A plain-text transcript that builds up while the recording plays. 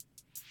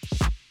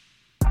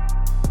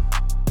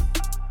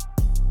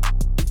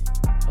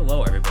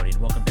everybody,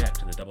 and welcome back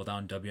to the Double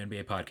Down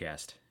WNBA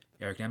podcast.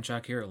 Eric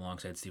Nemchuk here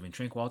alongside Stephen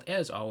Trinkwald.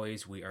 As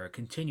always, we are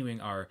continuing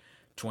our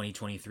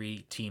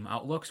 2023 team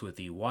outlooks with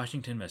the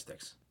Washington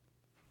Mystics.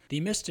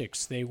 The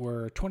Mystics, they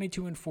were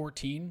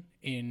 22-14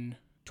 in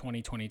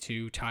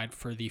 2022, tied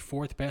for the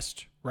fourth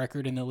best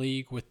record in the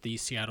league with the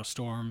Seattle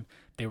Storm.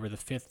 They were the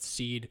fifth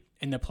seed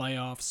in the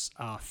playoffs,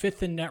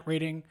 fifth in net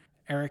rating.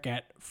 Eric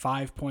at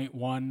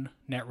 5.1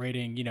 net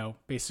rating,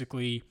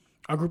 basically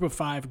a group of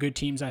five good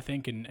teams, I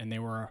think, and they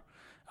were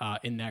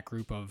in that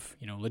group of,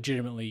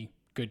 legitimately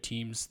good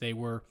teams. They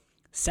were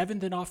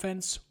seventh in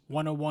offense,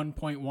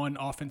 101.1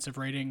 offensive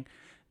rating,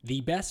 the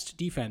best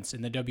defense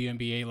in the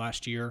WNBA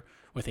last year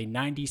with a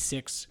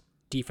 96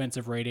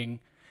 defensive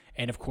rating,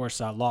 and of course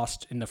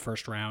lost in the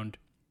first round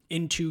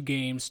in 2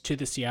 games to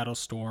the Seattle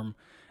Storm.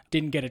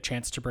 Didn't get a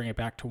chance to bring it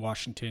back to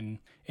Washington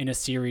in a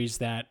series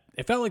that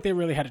it felt like they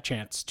really had a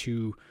chance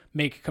to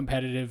make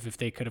competitive if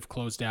they could have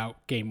closed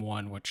out game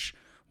 1, which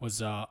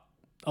was a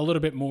little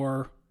bit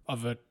more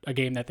of a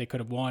game that they could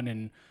have won,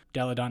 and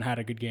Delle Donne had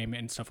a good game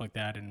and stuff like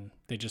that, and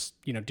they just,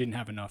 didn't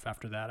have enough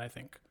after that, I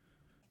think.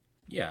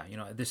 Yeah,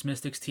 this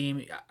Mystics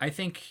team, I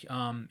think,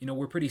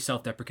 we're pretty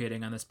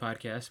self-deprecating on this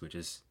podcast, which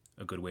is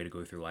a good way to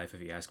go through life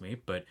if you ask me,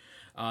 but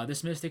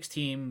this Mystics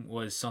team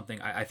was something,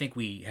 I think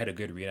we had a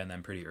good read on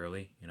them pretty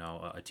early,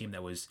 a team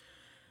that was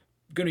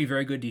going to be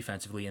very good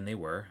defensively, and they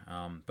were,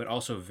 but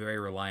also very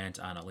reliant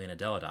on Elena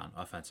Delle Donne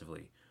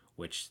offensively,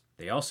 which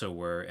they also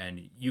were,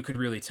 and you could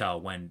really tell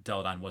when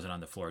Delle Donne wasn't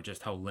on the floor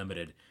just how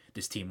limited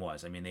this team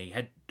was. I mean, they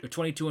had a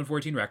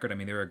 22-14 record. I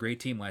mean, they were a great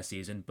team last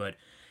season, but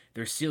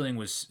their ceiling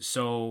was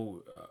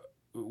so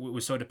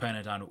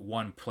dependent on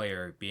one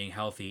player being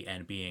healthy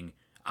and being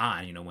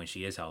on, when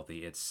she is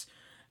healthy. It's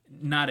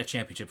not a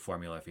championship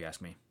formula, if you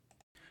ask me.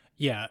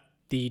 Yeah,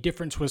 the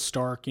difference was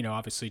stark.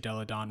 Obviously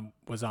Delle Donne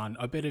was on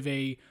a bit of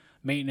a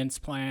maintenance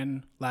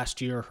plan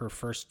last year, her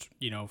first,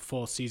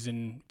 full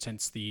season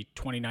since the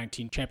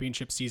 2019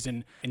 championship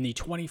season. In the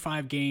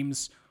 25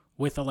 games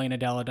with Elena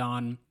Delle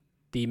Donne,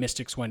 the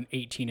Mystics went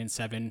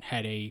 18-7,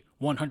 had a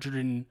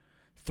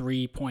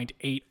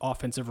 103.8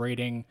 offensive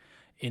rating.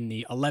 In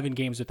the 11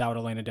 games without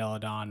Elena Delle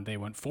Donne, they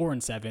went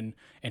 4-7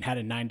 and had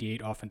a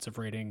 98 offensive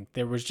rating.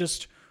 There was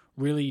just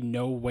really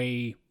no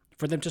way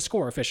for them to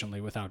score efficiently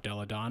without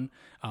Delle Donne,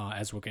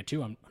 as we'll get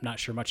to. I'm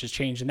not sure much has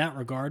changed in that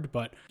regard,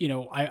 but,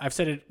 I've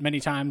said it many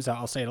times.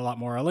 I'll say it a lot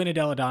more. Elena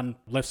Delle Donne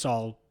lifts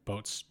all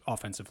boats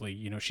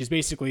offensively. She's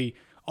basically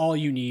all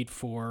you need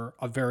for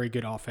a very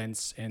good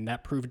offense, and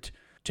that proved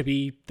to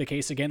be the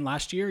case again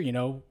last year.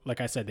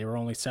 Like I said, they were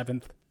only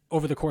 7th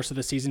over the course of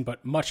the season,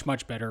 but much,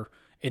 much better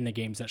in the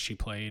games that she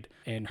played.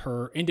 In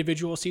her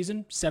individual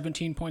season,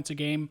 17 points a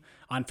game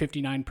on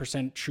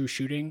 59% true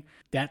shooting.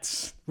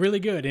 That's really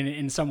good. And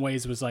in some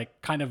ways was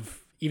like kind of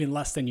even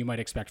less than you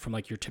might expect from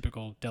like your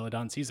typical Delle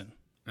Donne season.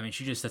 I mean,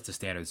 she just sets the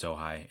standard so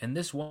high. And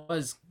this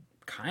was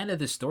kind of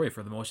the story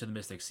for the most of the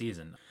Mystics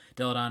season.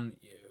 Delle Donne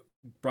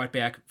brought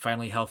back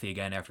finally healthy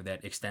again after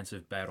that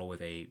extensive battle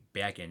with a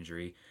back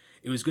injury.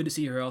 It was good to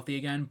see her healthy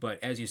again,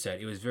 but as you said,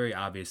 it was very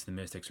obvious the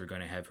Mystics were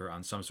going to have her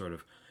on some sort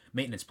of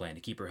maintenance plan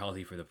to keep her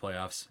healthy for the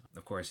playoffs.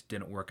 Of course, it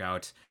didn't work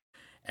out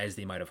as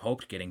they might have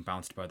hoped, getting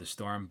bounced by the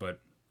Storm. But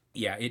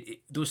yeah,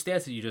 those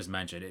stats that you just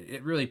mentioned,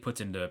 it really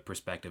puts into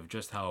perspective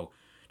just how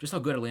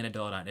good Elena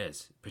Delle Donne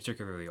is,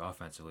 particularly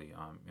offensively.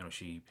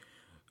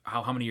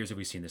 How many years have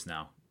we seen this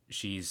now?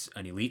 She's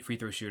an elite free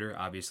throw shooter,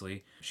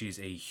 obviously. She's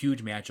a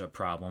huge matchup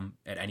problem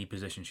at any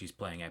position she's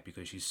playing at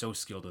because she's so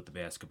skilled with the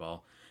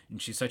basketball.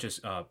 And she's such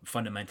a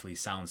fundamentally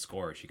sound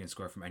scorer. She can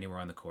score from anywhere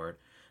on the court.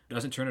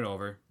 Doesn't turn it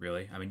over,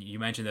 really. I mean, you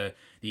mentioned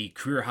the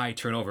career high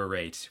turnover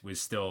rate was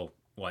still,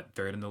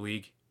 third in the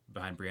league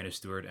behind Brianna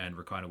Stewart and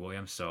Rakana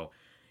Williams. So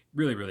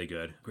really, really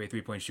good. Great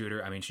 3-point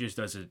shooter. I mean, she just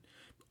does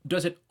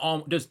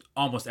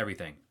almost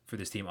everything for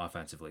this team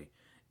offensively.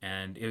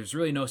 And it was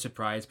really no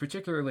surprise,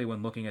 particularly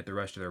when looking at the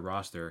rest of their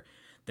roster,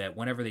 that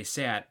whenever she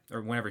sat,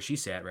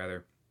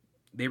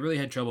 they really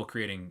had trouble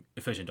creating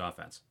efficient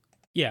offense.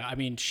 Yeah, I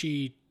mean,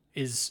 she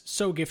is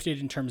so gifted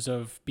in terms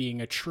of being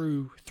a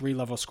true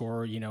 3-level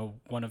scorer,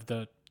 one of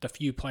the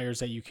few players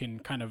that you can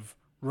kind of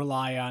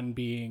rely on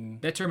being...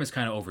 That term is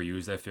kind of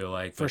overused, I feel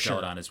like. For sure.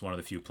 Delle Donne is one of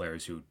the few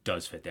players who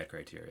does fit that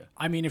criteria.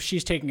 I mean, if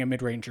she's taking a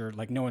mid-ranger,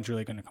 no one's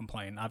really going to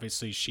complain.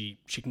 Obviously, she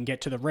can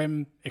get to the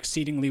rim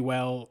exceedingly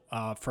well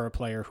for a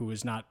player who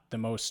is not the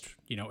most,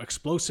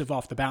 explosive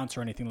off the bounce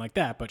or anything like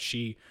that, but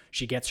she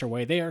gets her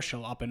way there.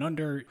 She'll up and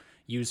under,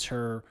 use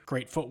her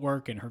great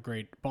footwork and her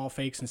great ball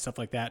fakes and stuff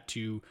like that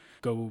to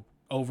go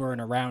over and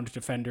around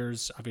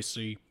defenders.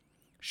 Obviously,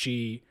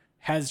 she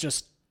has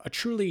just a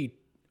truly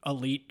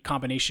elite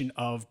combination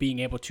of being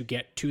able to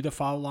get to the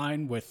foul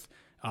line with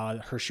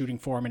her shooting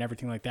form and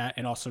everything like that,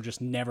 and also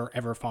just never,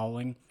 ever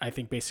fouling. I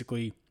think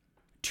basically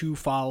 2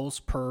 fouls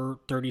per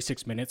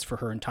 36 minutes for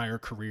her entire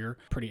career.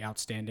 Pretty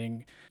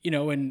outstanding.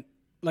 And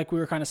like we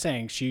were kind of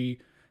saying, she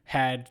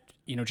had,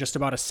 just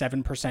about a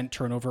 7%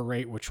 turnover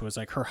rate, which was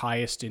like her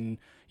highest in,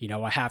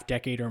 a half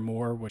decade or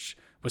more, which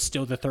was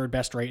still the 3rd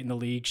best rate in the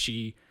league.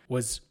 She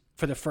was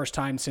for the first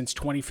time since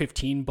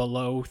 2015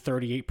 below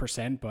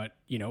 38%, but,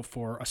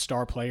 for a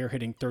star player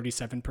hitting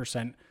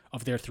 37%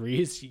 of their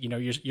threes,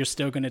 you're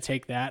still going to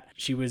take that.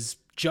 She was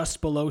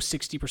just below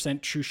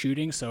 60% true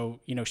shooting. So,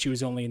 she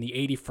was only in the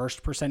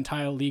 81st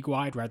percentile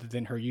league-wide rather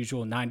than her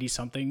usual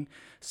 90-something.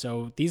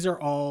 So these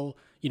are all,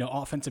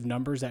 offensive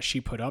numbers that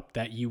she put up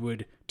that you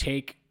would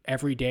take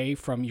every day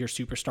from your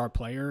superstar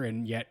player,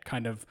 and yet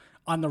kind of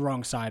on the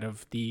wrong side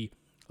of the,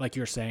 like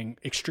you're saying,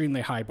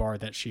 extremely high bar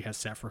that she has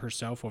set for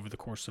herself over the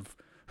course of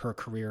her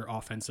career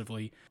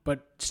offensively.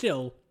 But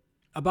still,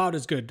 about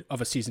as good of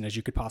a season as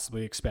you could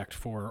possibly expect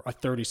for a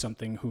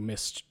 30-something who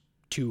missed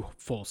 2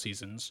 full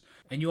seasons.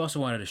 And you also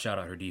wanted to shout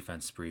out her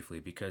defense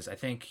briefly, because I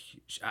think,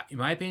 in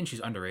my opinion,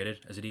 she's underrated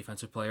as a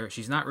defensive player.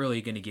 She's not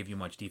really going to give you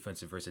much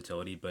defensive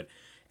versatility, but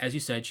as you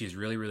said, she's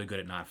really, really good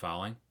at not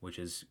fouling, which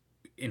is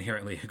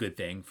inherently a good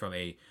thing from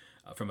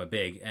a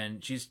big.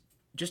 And she's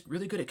just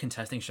really good at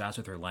contesting shots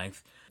with her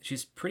length.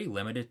 She's pretty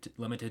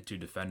limited to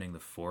defending the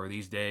floor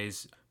these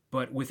days.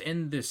 But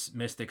within this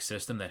Mystics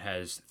system that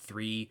has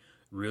 3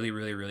 really,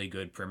 really, really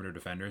good perimeter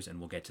defenders, and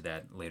we'll get to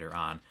that later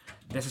on,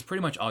 this is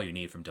pretty much all you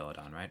need from Delle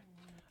Donne, right?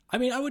 I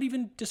mean, I would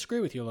even disagree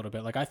with you a little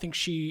bit. Like, I think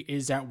she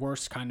is at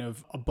worst kind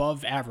of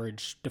above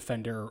average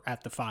defender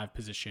at the 5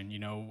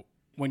 position.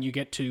 When you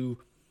get to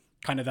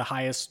kind of the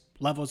highest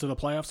levels of the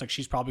playoffs, like,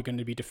 she's probably going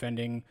to be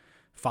defending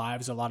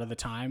 5s a lot of the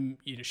time.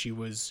 She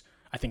was,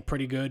 I think,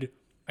 pretty good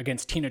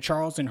against Tina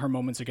Charles in her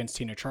moments against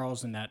Tina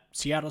Charles in that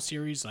Seattle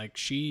series. Like,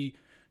 she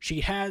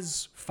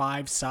has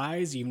 5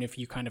 size, even if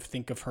you kind of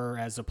think of her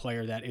as a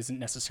player that isn't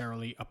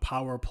necessarily a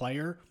power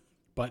player,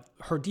 but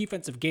her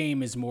defensive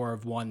game is more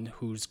of one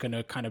who's going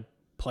to kind of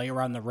play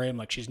around the rim.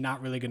 Like, she's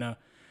not really going to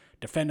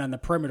defend on the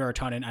perimeter a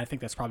ton, and I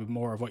think that's probably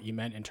more of what you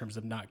meant in terms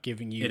of not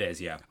giving you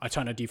a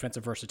ton of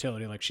defensive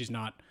versatility. Like, she's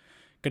not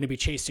going to be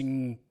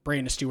chasing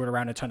Breanna Stewart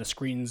around a ton of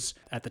screens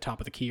at the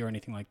top of the key or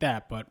anything like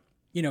that, but,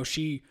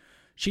 she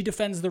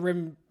defends the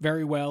rim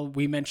very well.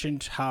 We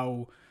mentioned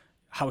how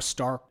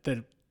stark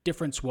the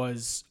difference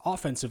was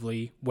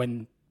offensively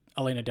when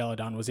Elena Delle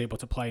Donne was able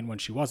to play and when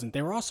she wasn't.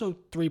 They were also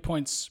 3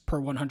 points per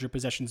 100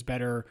 possessions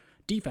better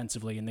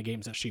defensively in the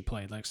games that she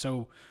played. Like,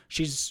 so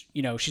she's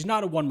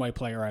not a one-way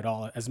player at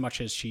all, as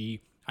much as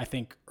she, I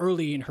think,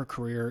 early in her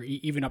career,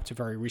 even up to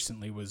very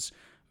recently, was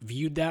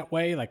viewed that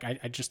way. Like,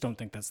 I just don't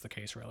think that's the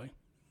case, really.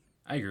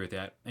 I agree with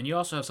that. And you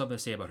also have something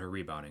to say about her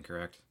rebounding,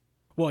 correct?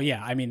 Well,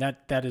 yeah, I mean,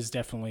 that is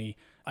definitely,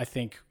 I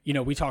think,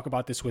 we talk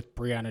about this with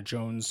Brianna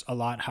Jones a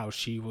lot, how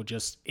she will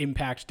just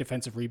impact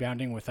defensive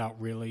rebounding without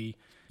really,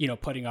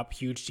 putting up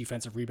huge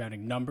defensive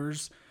rebounding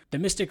numbers. The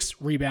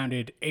Mystics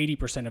rebounded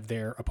 80% of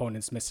their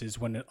opponents' misses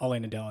when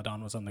Elena Delle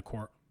Donne was on the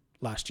court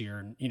last year.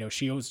 And,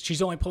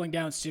 she's only pulling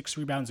down 6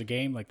 rebounds a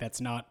game. Like,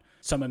 that's not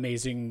some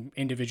amazing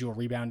individual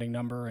rebounding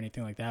number or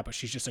anything like that, but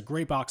she's just a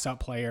great box out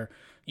player.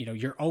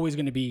 You're always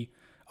going to be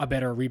a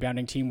better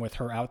rebounding team with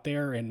her out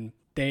there, and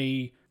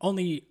they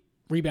only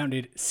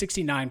rebounded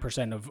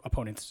 69% of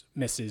opponents'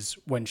 misses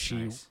when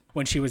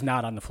she was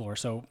not on the floor.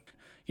 So,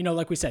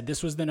 like we said,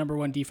 this was the number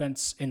 1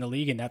 defense in the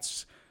league, and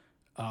that's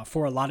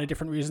for a lot of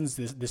different reasons.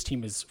 This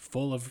team is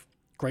full of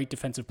great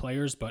defensive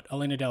players, but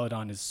Elena Delle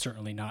Donne is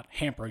certainly not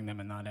hampering them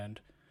in that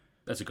end.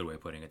 That's a good way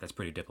of putting it. That's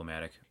pretty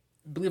diplomatic.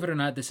 Believe it or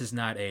not, this is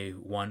not a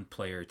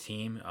one-player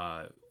team.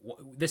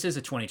 This is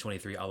a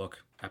 2023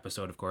 Outlook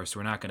episode, of course.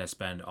 So we're not going to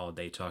spend all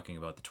day talking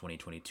about the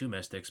 2022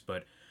 Mystics,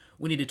 but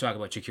we need to talk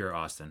about Shakira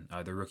Austin,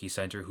 the rookie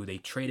center who they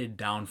traded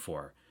down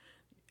for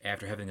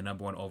after having the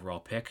number 1 overall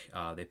pick.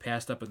 They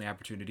passed up on the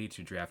opportunity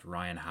to draft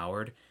Ryan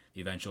Howard,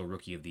 the eventual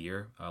Rookie of the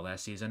Year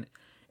last season,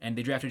 and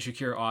they drafted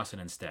Shakira Austin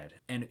instead.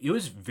 And it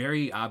was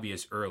very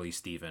obvious early,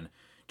 Steven,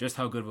 just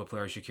how good of a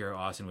player Shakira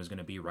Austin was going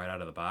to be right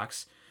out of the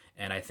box.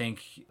 And I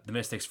think the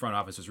Mystics front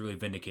office was really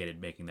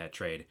vindicated making that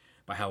trade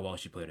by how well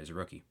she played as a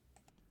rookie.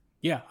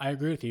 Yeah, I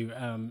agree with you.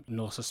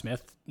 Melissa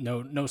Smith,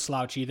 no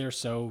slouch either.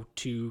 So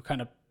to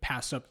kind of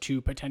pass up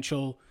 2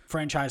 potential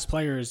franchise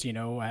players,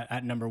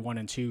 at number 1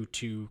 and 2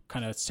 to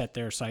kind of set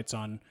their sights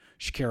on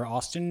Shakira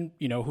Austin,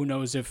 who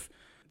knows if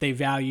they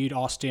valued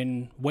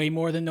Austin way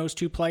more than those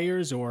 2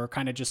 players or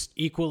kind of just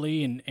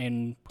equally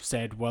and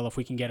said, well, if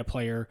we can get a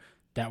player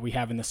that we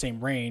have in the same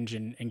range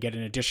and get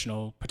an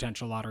additional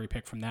potential lottery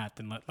pick from that,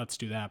 then let's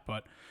do that.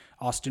 But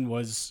Austin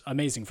was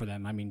amazing for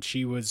them. I mean,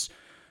 she was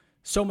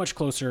so much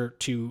closer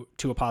to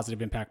a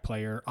positive impact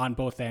player on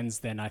both ends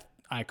than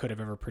I could have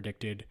ever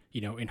predicted,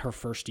 in her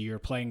first year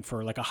playing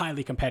for like a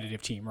highly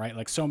competitive team, right?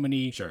 Like so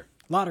many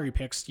lottery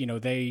picks,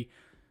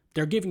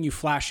 they're giving you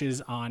flashes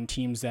on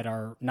teams that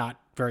are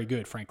not very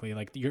good, frankly.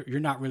 Like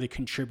you're not really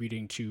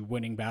contributing to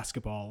winning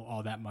basketball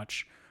all that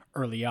much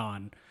early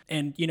on.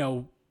 And,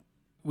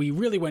 we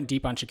really went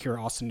deep on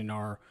Shakira Austin in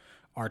our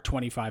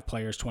 25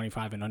 players,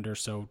 25 and under.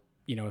 So,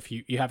 if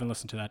you haven't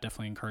listened to that,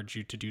 definitely encourage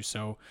you to do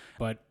so.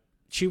 But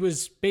she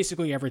was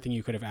basically everything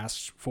you could have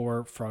asked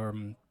for,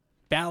 from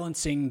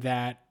balancing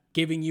that,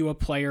 giving you a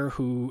player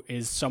who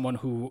is someone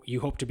who you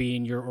hope to be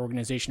in your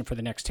organization for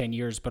the next 10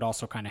 years, but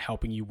also kind of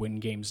helping you win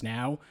games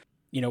now.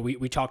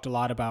 We talked a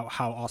lot about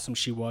how awesome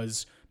she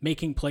was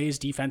making plays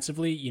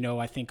defensively.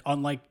 I think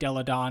unlike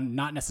Delle Donne,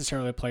 not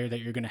necessarily a player that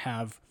you're going to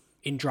have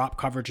in drop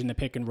coverage in the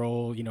pick and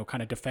roll,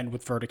 kind of defend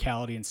with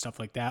verticality and stuff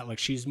like that. Like,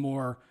 she's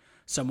more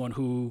someone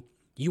who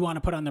you want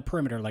to put on the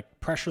perimeter, like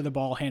pressure the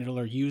ball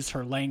handler, use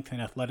her length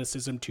and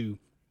athleticism to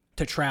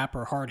trap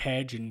or hard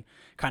hedge and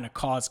kind of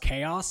cause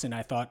chaos. And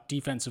I thought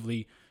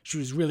defensively, she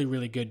was really,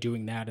 really good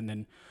doing that. And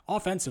then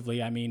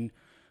offensively, I mean,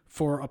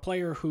 for a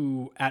player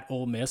who at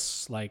Ole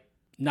Miss, like,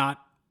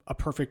 not a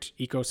perfect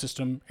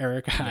ecosystem,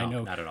 Eric. No, I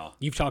know not at all.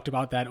 You've talked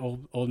about that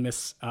Ole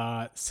Miss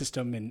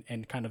system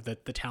and kind of the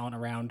talent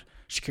around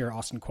Shakira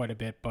Austin quite a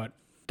bit, but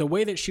the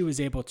way that she was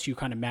able to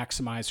kind of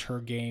maximize her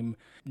game,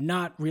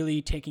 not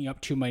really taking up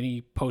too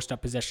many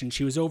post-up possessions.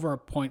 She was over a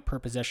point per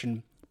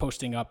possession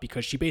posting up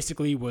because she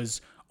basically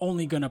was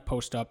only going to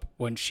post up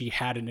when she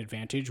had an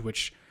advantage,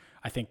 which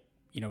I think,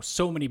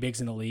 so many bigs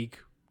in the league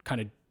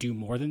kind of do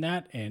more than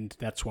that. And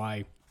that's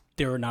why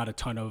there are not a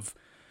ton of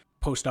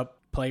post-up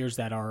players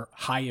that are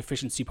high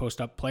efficiency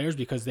post-up players,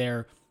 because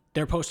they're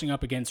posting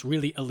up against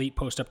really elite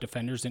post-up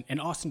defenders.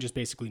 And Austin just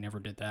basically never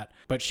did that.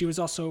 But she was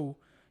also,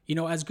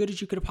 as good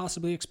as you could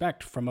possibly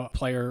expect from a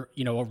player,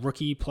 a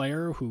rookie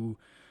player who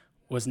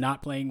was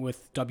not playing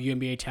with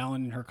WNBA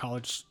talent in her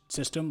college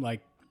system,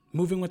 like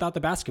moving without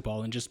the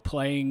basketball and just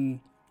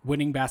playing,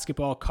 winning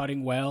basketball,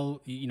 cutting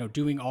well,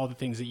 doing all the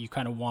things that you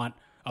kind of want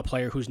a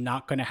player who's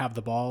not going to have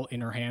the ball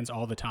in her hands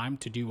all the time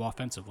to do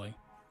offensively.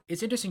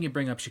 It's interesting you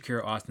bring up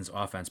Shakira Austin's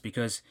offense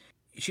because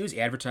she was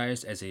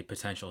advertised as a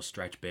potential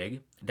stretch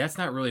big. That's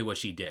not really what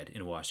she did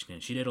in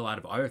Washington. She did a lot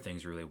of other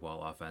things really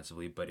well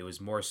offensively, but it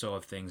was more so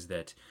of things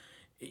that,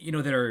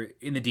 that are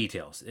in the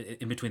details,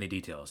 in between the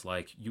details.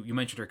 Like you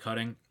mentioned her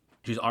cutting.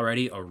 She's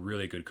already a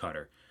really good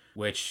cutter,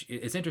 which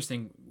is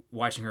interesting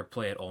watching her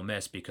play at Ole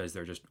Miss because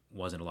there just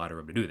wasn't a lot of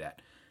room to do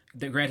that.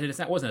 Granted,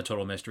 wasn't a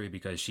total mystery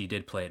because she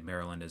did play at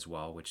Maryland as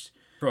well, which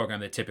program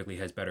that typically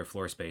has better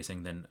floor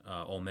spacing than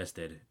Ole Miss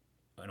did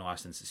in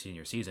Austin's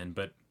senior season.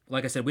 But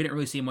like I said, we didn't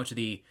really see much of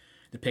the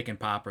pick and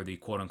pop or the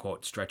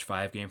quote-unquote stretch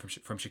five game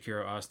from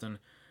Shakira Austin.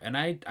 And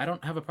I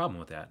don't have a problem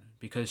with that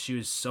because she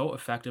was so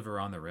effective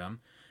around the rim.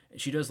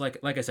 She does, like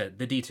I said,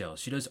 the details.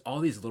 She does all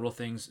these little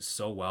things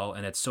so well,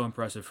 and it's so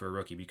impressive for a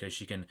rookie because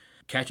she can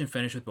catch and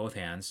finish with both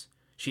hands.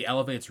 She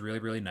elevates really,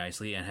 really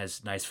nicely and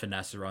has nice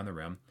finesse around the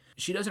rim.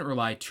 She doesn't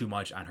rely too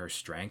much on her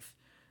strength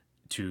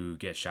to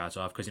get shots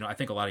off because, I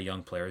think a lot of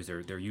young players,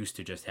 they're used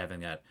to just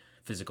having that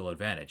physical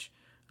advantage,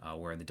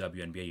 where in the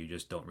WNBA, you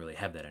just don't really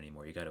have that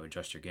anymore. You got to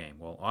adjust your game.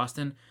 Well,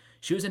 Austin,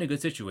 she was in a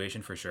good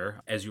situation for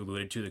sure. As you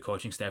alluded to, the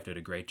coaching staff did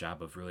a great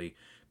job of really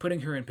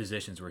putting her in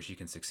positions where she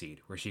can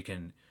succeed, where she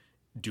can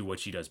do what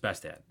she does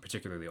best at,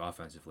 particularly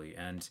offensively.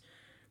 And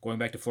going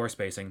back to floor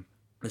spacing,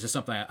 this is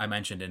something I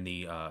mentioned in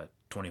the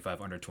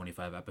 25 under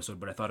 25 episode,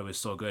 but I thought it was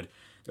so good.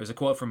 There was a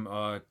quote from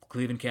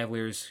Cleveland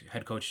Cavaliers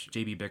head coach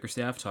JB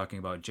Bickerstaff talking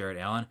about Jarrett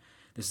Allen.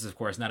 This is, of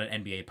course, not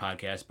an NBA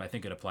podcast, but I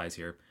think it applies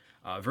here.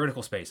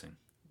 Vertical spacing.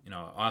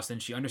 Austin,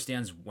 she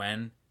understands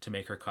when to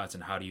make her cuts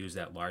and how to use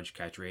that large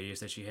catch radius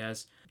that she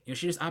has.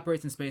 She just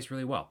operates in space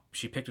really well.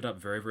 She picked it up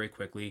very, very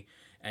quickly.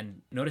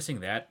 And noticing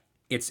that,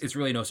 it's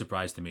really no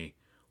surprise to me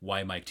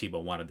why Mike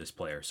Tebow wanted this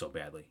player so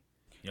badly.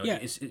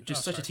 It's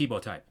just such a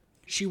Tebow type.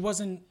 She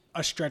wasn't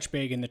a stretch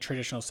big in the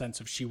traditional sense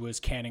of she was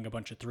canning a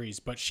bunch of threes,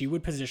 but she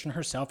would position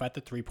herself at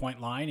the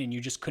 3-point line and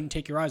you just couldn't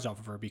take your eyes off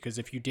of her because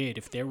if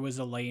there was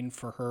a lane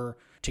for her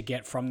to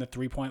get from the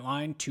 3-point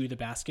line to the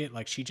basket,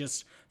 like she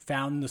just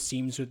found the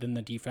seams within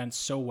the defense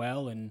so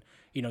well. And,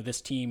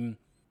 this team,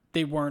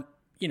 they weren't,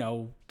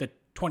 the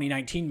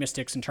 2019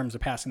 Mystics in terms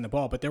of passing the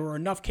ball, but there were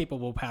enough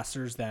capable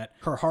passers that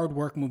her hard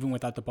work moving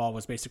without the ball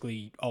was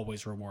basically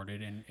always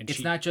rewarded. And it's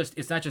not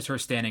just her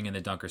standing in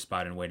the dunker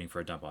spot and waiting for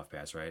a dump off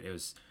pass, right? It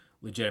was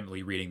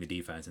legitimately reading the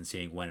defense and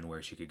seeing when and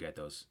where she could get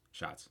those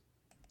shots.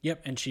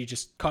 Yep, and she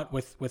just cut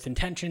with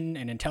intention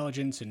and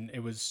intelligence, and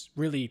it was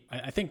really,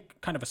 I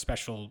think, kind of a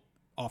special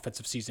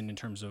offensive season in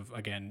terms of,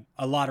 again,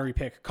 a lottery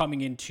pick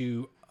coming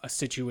into a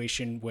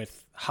situation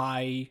with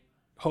high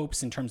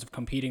hopes in terms of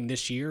competing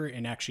this year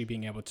and actually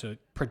being able to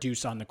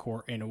produce on the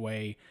court in a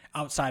way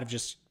outside of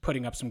just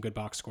putting up some good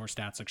box score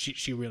stats. Like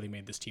she really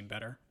made this team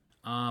better.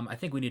 I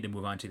think we need to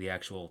move on to the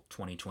actual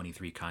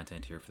 2023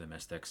 content here for the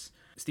Mystics.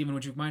 Steven,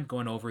 would you mind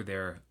going over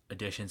their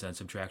additions and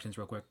subtractions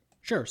real quick?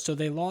 Sure. So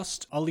they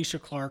lost Alicia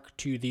Clark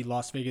to the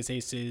Las Vegas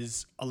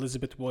Aces,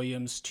 Elizabeth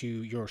Williams to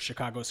your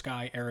Chicago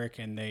Sky, Eric,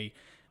 and they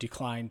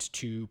declined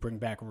to bring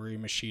back Rui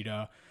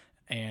Machida.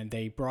 And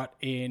they brought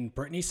in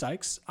Brittney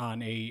Sykes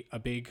on a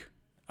big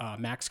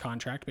max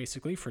contract,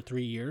 basically, for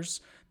 3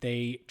 years.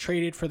 They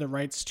traded for the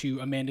rights to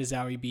Amanda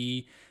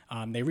Zawi.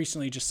 They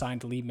recently just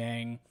signed Lee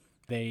Mang.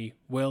 They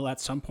will, at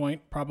some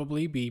point,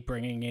 probably be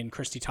bringing in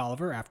Christy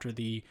Tolliver after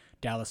the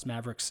Dallas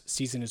Mavericks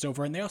season is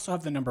over. And they also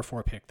have the number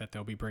 4 pick that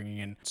they'll be bringing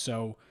in.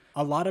 So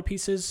a lot of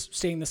pieces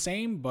staying the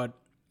same, but,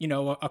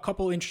 a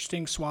couple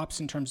interesting swaps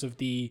in terms of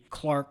the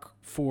Clark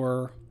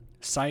for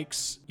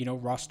Sykes,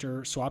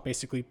 roster swap,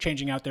 basically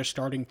changing out their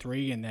starting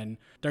 3, and then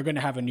they're going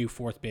to have a new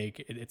 4th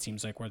big, it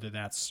seems like, whether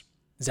that's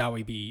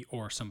Zawi B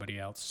or somebody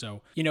else.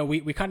 So,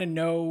 we kind of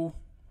know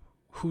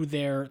who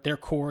their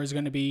core is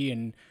going to be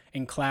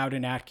in Cloud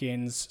and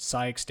Atkins,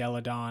 Sykes,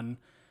 Delle Donne,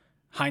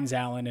 Hines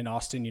Allen and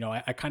Austin.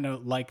 I kind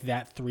of like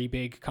that three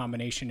big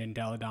combination in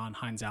Delle Donne,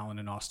 Hines Allen,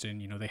 and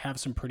Austin. They have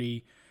some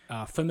pretty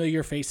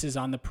familiar faces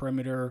on the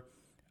perimeter.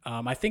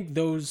 I think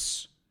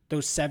those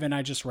seven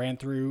I just ran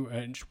through,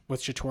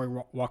 with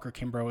Shatori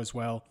Walker-Kimbrough as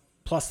well,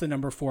 plus the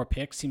number 4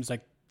 pick, seems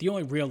like the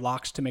only real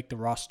locks to make the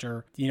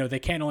roster. They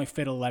can't only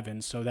fit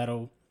 11, so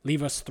that'll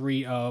leave us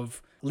 3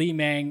 of Lee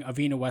Mang,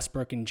 Avina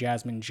Westbrook, and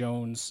Jasmine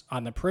Jones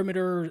on the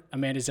perimeter,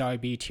 Amanda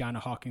Zawibi, Tiana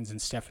Hawkins,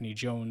 and Stephanie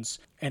Jones,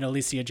 and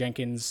Alicia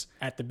Jenkins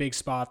at the big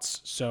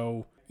spots.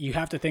 So you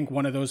have to think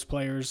one of those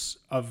players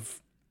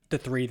of the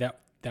 3 that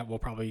we'll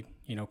probably,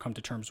 come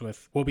to terms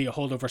with will be a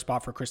holdover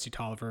spot for Christy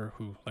Tolliver,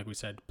 who, like we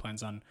said,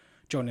 plans on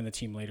joining the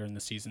team later in the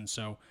season.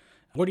 So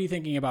what are you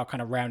thinking about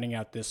kind of rounding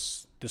out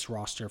this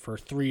roster for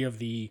 3 of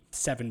the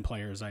 7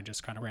 players I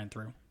just kind of ran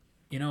through?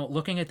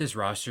 Looking at this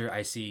roster,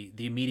 I see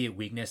the immediate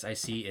weakness I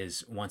see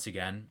is, once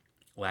again,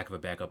 lack of a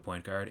backup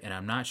point guard, and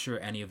I'm not sure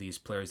any of these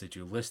players that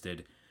you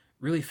listed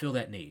really fill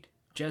that need.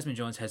 Jasmine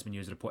Jones has been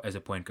used as a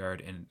point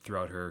guard and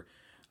throughout her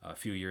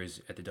few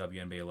years at the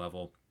WNBA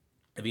level.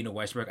 Avina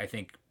Westbrook, I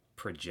think,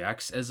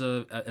 projects as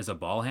a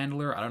ball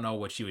handler. I don't know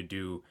what she would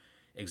do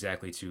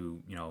exactly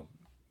to,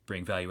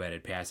 bring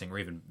value-added passing or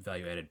even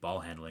value-added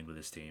ball handling to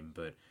this team,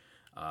 but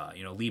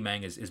Lee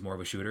Mang is more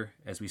of a shooter,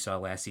 as we saw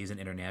last season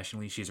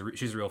internationally. She's a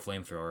real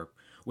flamethrower,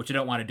 which I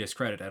don't want to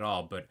discredit at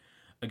all. But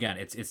again,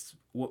 it's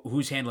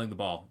who's handling the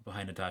ball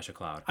behind Natasha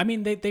Cloud. I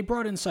mean, they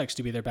brought in Sykes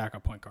to be their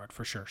backup point guard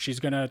for sure. She's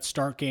going to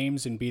start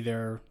games and be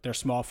their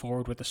small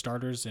forward with the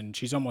starters, and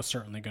she's almost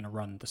certainly going to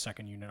run the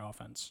second unit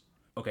offense.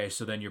 Okay,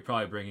 so then you're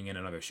probably bringing in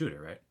another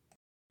shooter, right?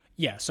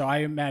 Yeah, so I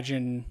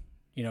imagine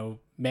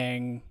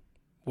Mang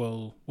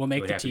will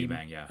make the team.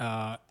 Mang,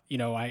 yeah.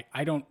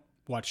 I don't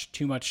watch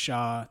too much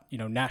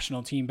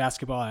national team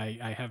basketball.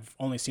 I have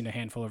only seen a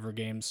handful of her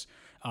games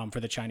for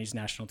the Chinese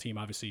national team.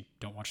 Obviously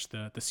don't watch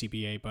the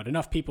CBA, but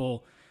enough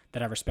people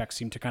that I respect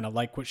seem to kind of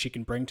like what she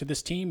can bring to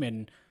this team,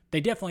 and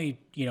they definitely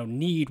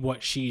need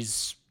what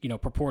she's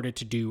purported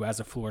to do as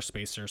a floor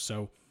spacer.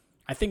 So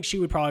I think she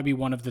would probably be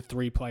one of the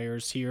 3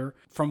 players here.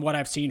 From what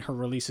I've seen, her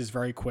release is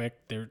very quick.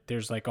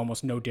 There's like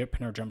almost no dip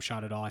in her jump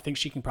shot at all. I think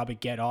she can probably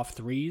get off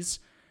threes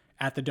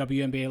at the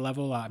WNBA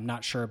level. I'm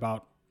not sure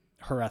about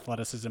her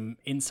athleticism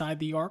inside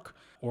the arc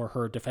or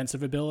her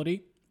defensive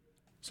ability.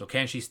 So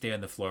can she stay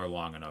on the floor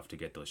long enough to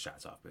get those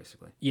shots off,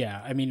 basically?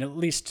 Yeah, I mean, at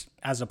least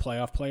as a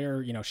playoff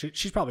player,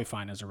 she's probably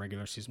fine as a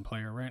regular season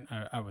player, right?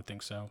 I would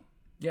think so.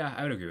 Yeah,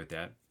 I would agree with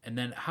that. And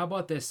then how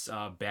about this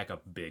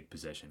backup big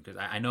position? Because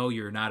I know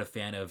you're not a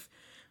fan of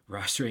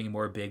rostering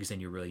more bigs than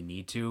you really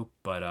need to,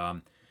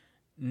 but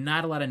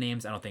not a lot of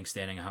names, I don't think,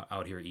 standing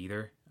out here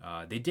either.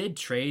 They did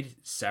trade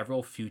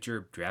several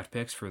future draft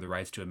picks for the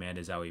rights to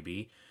Amanda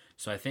Zawibi.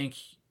 So I think,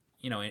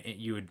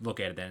 you would look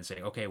at it then and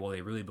say, okay, well,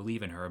 they really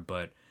believe in her.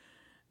 But,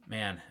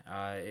 man,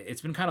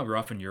 it's been kind of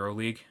rough in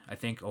EuroLeague, I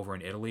think, over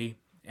in Italy.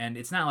 And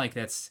it's not like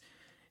it's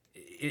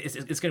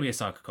going to be a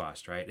sunk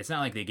cost, right? It's not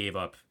like they gave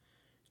up.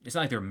 It's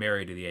not like they're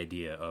married to the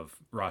idea of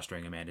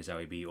rostering Amanda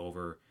Zawibi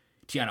over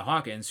Tiana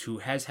Hawkins, who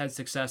has had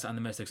success on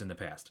the Mystics in the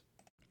past.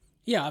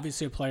 Yeah,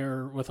 obviously a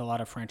player with a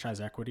lot of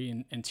franchise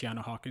equity in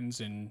Tiana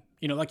Hawkins. And,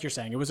 like you're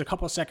saying, it was a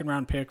couple of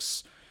second-round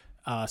picks,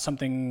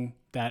 something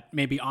that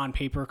maybe on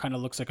paper kind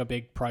of looks like a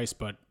big price,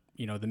 but,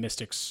 the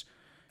Mystics,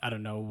 I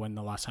don't know when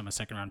the last time a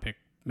second-round pick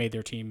made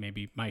their team.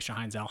 Maybe Maisha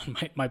Hines Allen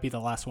might be the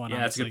last one. Yeah,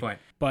 honestly. That's a good point.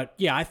 But,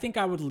 yeah, I think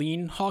I would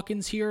lean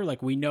Hawkins here.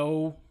 Like, we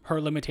know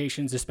her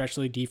limitations,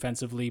 especially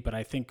defensively, but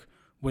I think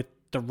with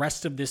the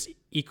rest of this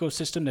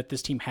ecosystem that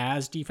this team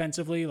has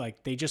defensively,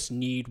 like, they just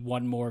need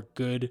one more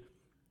good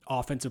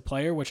offensive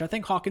player, which I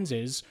think Hawkins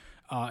is,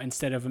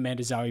 instead of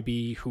Amanda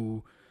Zawibi,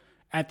 who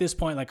at this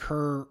point, like,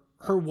 her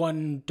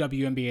one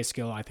WNBA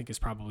skill, I think, is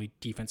probably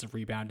defensive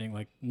rebounding.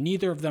 Like,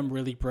 neither of them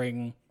really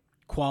bring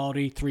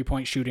quality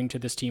 3-point shooting to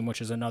this team,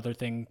 which is another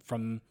thing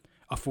from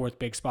a 4th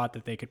big spot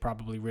that they could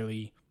probably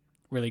really,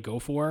 really go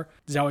for.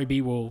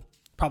 Zawibi will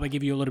probably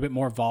give you a little bit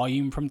more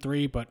volume from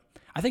 3, but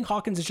I think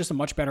Hawkins is just a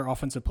much better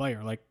offensive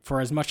player. Like, for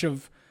as much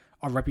of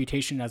a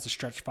reputation as a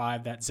stretch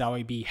 5 that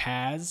Zawibi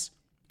has,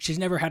 she's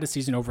never had a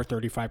season over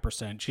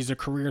 35%. She's a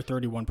career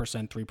 31%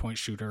 3-point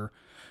shooter.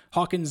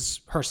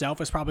 Hawkins herself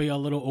is probably a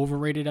little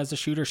overrated as a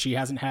shooter. She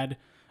hasn't had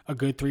a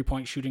good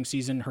 3-point shooting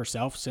season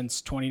herself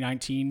since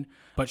 2019,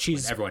 but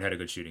she's... Everyone had a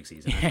good shooting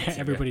season.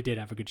 Everybody did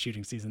have a good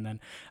shooting season then.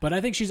 But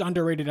I think she's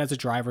underrated as a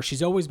driver.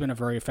 She's always been a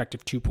very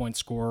effective 2-point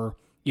scorer,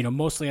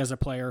 mostly as a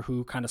player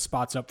who kind of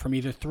spots up from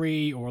either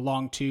 3 or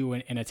long 2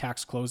 and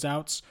attacks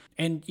closeouts.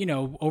 And,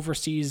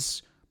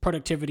 overseas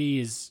productivity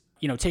is...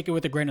 take it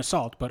with a grain of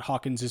salt, but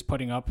Hawkins is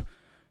putting up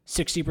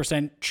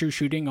 60% true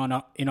shooting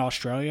in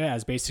Australia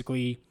as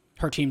basically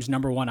her team's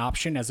number 1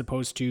 option, as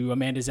opposed to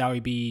Amanda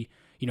Zawibi,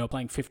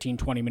 playing 15,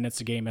 20 minutes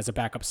a game as a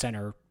backup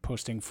center,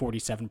 posting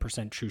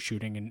 47% true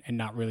shooting and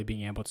not really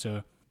being able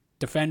to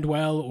defend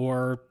well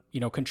or,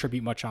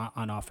 contribute much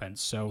on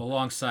offense. So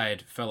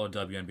alongside fellow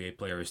WNBA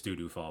player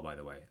Stu Fall, by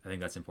the way. I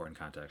think that's important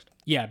context.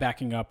 Yeah,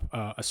 backing up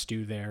a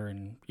Stu there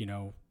and,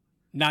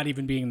 not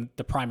even being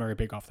the primary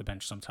big off the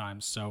bench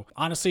sometimes. So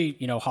honestly,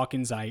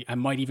 Hawkins, I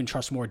might even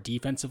trust more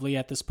defensively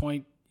at this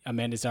point.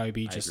 Amanda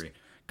Zawibi just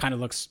kind of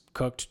looks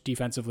cooked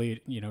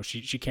defensively.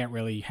 She can't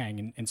really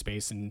hang in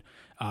space and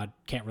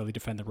can't really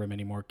defend the rim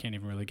anymore. Can't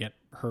even really get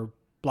her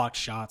blocked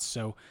shots.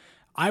 So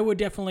I would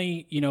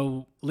definitely,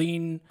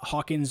 lean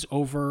Hawkins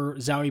over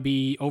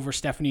Zawibi, over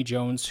Stephanie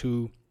Jones,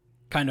 who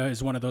kind of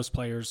is one of those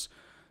players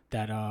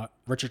that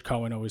Richard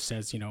Cohen always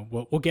says,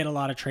 we'll get a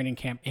lot of training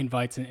camp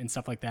invites and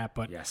stuff like that.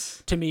 But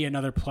yes, to me,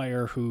 another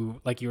player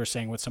who, like you were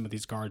saying with some of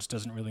these guards,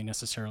 doesn't really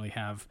necessarily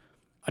have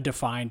a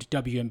defined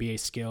WNBA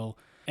skill.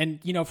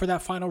 And, for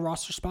that final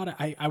roster spot,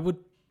 I would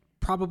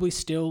probably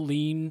still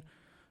lean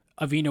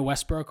Avina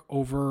Westbrook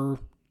over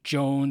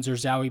Jones or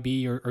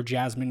Zawibi or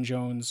Jasmine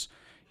Jones,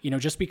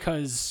 just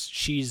because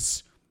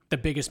she's the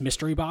biggest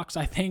mystery box,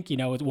 I think.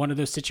 It's one of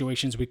those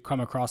situations we come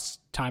across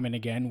time and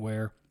again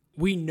where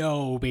we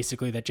know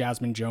basically that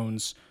Jasmine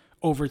Jones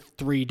over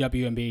 3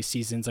 WNBA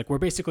seasons, like we're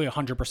basically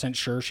 100%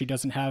 sure she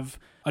doesn't have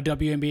a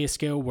WNBA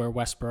skill, where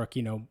Westbrook,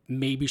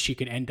 maybe she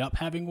could end up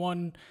having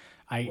one.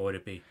 What would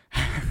it be?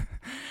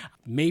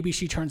 Maybe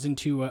she turns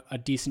into a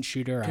decent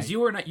shooter. Because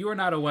you are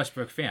not a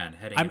Westbrook fan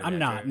heading into I'm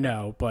not, draft.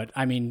 no. But,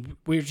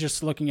 we're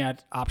just looking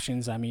at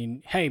options.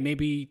 Hey,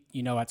 maybe,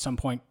 at some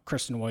point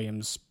Kristen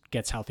Williams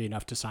gets healthy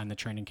enough to sign the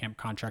training camp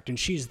contract, and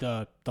she's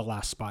the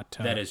last spot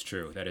to... That is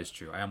true.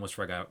 I almost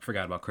forgot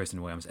about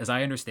Kristen Williams. As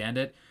I understand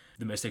it,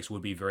 the Mystics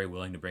would be very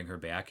willing to bring her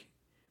back,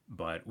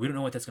 but we don't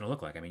know what that's going to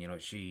look like.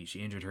 She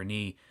injured her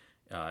knee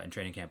in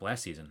training camp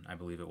last season, I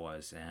believe it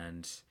was,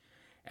 and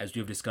as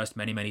we've discussed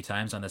many, many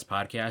times on this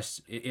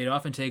podcast, it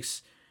often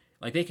takes,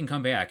 they can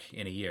come back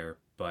in a year,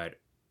 but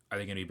are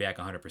they going to be back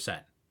 100%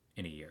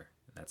 in a year?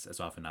 That's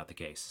often not the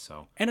case.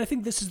 So, and I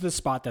think this is the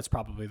spot that's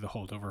probably the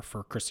holdover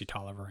for Christy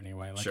Tolliver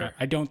anyway. Sure.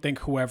 I don't think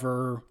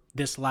whoever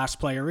this last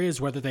player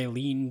is, whether they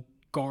lean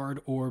guard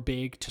or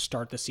big to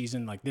start the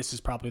season, this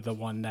is probably the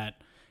one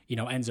that,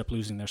 ends up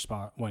losing their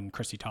spot when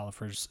Christy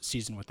Tolliver's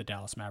season with the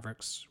Dallas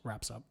Mavericks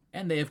wraps up.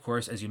 And they, of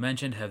course, as you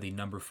mentioned, have the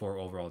number 4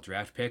 overall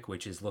draft pick,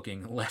 which is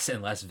looking less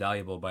and less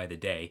valuable by the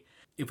day.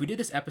 If we did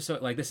this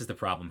episode, this is the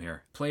problem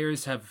here.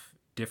 Players have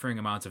differing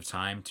amounts of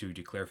time to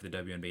declare for the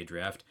WNBA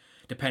draft,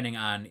 depending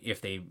on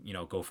if they,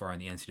 go far in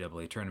the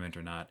NCAA tournament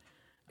or not.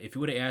 If you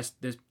would have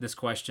asked this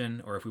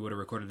question, or if we would have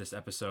recorded this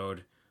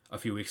episode a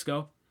few weeks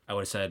ago, I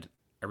would have said,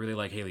 I really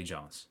like Haley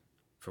Jones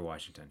for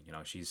Washington.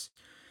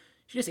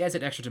 She just adds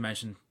an extra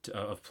dimension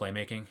of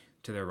playmaking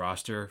to their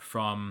roster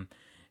from,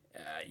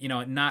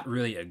 not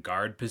really a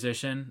guard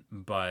position,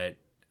 but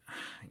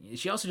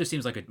she also just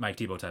seems like a Mike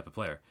Tebow type of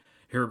player.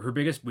 Her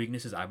biggest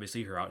weakness is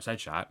obviously her outside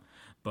shot,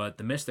 but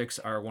the Mystics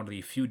are one of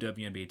the few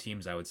WNBA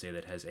teams, I would say,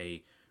 that has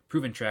a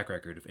proven track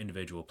record of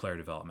individual player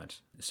development.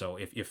 So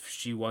if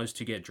she was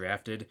to get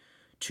drafted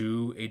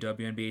to a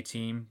WNBA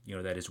team,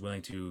 that is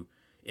willing to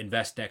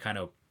invest that kind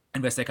of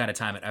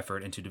time and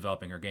effort into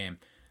developing her game,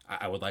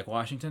 I would like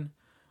Washington.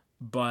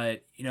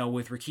 But,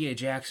 with Rickea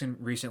Jackson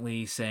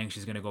recently saying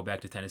she's going to go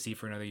back to Tennessee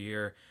for another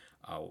year,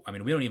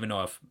 we don't even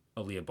know if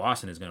Aaliyah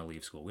Boston is going to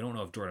leave school. We don't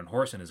know if Jordan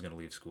Horson is going to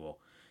leave school.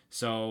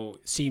 So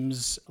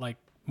seems like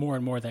more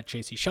and more that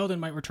J.C. Sheldon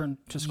might return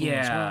to school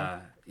as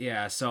well.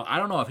 Yeah. So I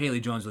don't know if Haley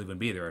Jones will even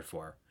be there at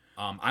 4.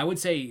 I would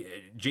say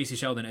J.C.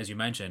 Sheldon, as you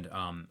mentioned,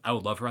 I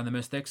would love her on the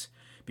Mystics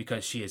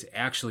because she is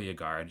actually a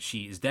guard. She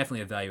is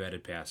definitely a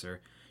value-added passer.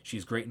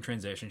 She's great in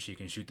transition. She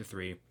can shoot the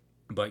 3.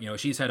 But,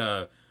 she's had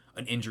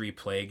an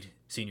injury-plagued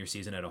senior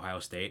season at Ohio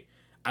State.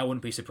 I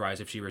wouldn't be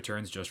surprised if she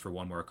returns just for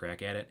one more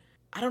crack at it.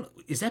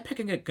 Is that pick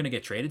going to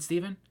get traded,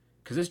 Steven?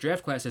 Because this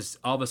draft class is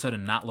all of a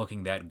sudden not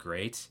looking that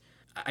great.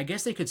 I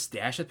guess they could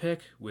stash a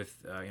pick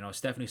with,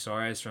 Stephanie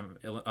Suarez from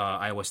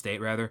Iowa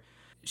State, rather.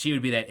 She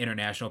would be that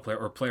international player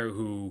or player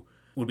who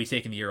would be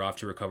taking the year off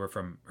to recover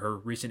from her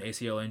recent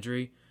ACL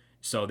injury.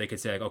 So they could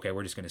say, okay,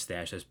 we're just going to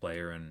stash this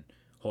player and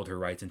hold her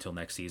rights until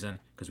next season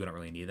because we don't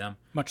really need them.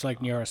 Much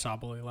like Niara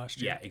Sabally last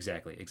year. Yeah,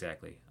 exactly.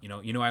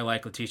 I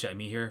like Letitia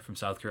Amy here from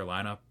South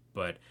Carolina,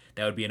 but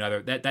that would be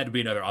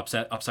another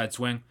upside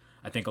swing.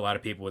 I think a lot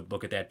of people would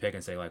look at that pick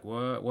and say,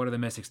 what are the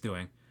Mystics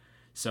doing?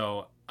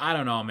 So I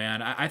don't know,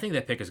 man. I think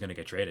that pick is going to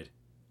get traded,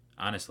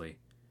 honestly,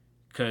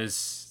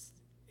 because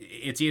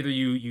it's either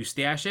you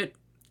stash it,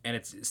 and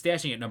it's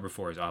stashing at number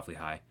 4 is awfully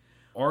high,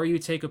 or you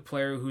take a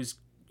player who's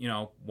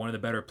one of the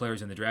better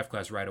players in the draft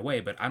class right away.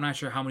 But I'm not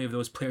sure how many of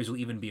those players will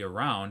even be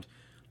around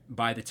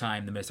by the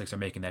time the Mystics are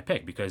making that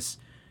pick, because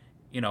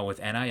with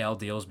NIL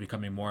deals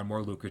becoming more and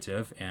more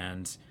lucrative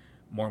and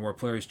more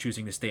players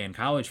choosing to stay in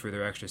college for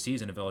their extra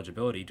season of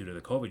eligibility due to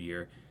the COVID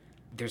year,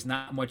 there's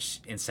not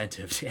much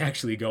incentive to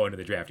actually go into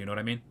the draft. You know what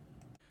I mean?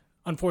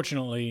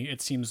 Unfortunately,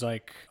 it seems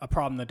like a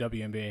problem the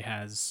WNBA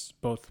has,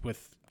 both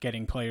with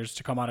getting players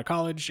to come out of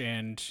college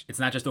and... It's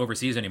not just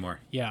overseas anymore.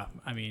 Yeah,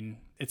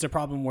 it's a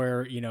problem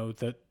where,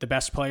 the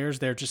best players,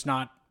 they're just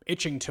not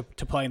itching to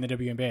play in the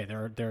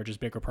WNBA. There are just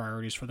bigger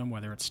priorities for them,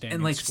 whether it's staying in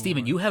school.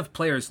 Steven, you have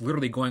players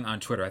literally going on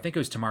Twitter. I think it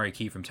was Tamari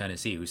Key from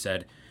Tennessee who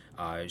said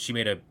she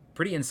made a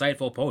pretty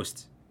insightful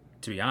post,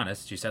 to be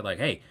honest. She said,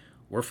 hey,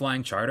 we're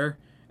flying charter.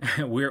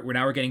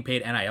 we're getting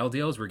paid NIL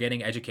deals. We're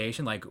getting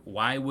education. Like,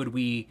 why would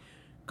we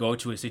go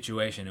to a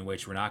situation in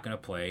which we're not going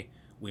to play?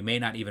 We may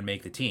not even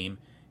make the team,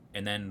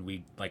 and then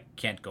we like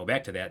can't go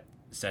back to that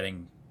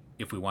setting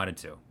if we wanted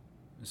to.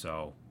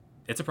 So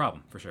it's a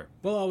problem for sure.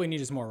 Well, all we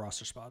need is more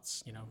roster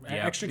spots. Yeah.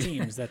 Extra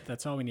teams.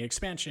 That's all we need.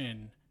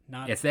 Expansion.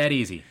 Not. It's that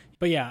easy.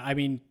 But yeah, I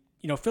mean,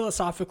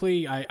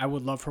 philosophically, I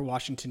would love for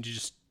Washington to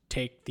just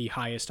take the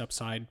highest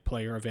upside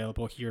player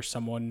available here.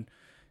 Someone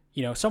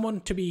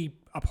to be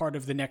a part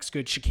of the next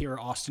good Shakira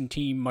Austin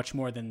team, much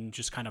more than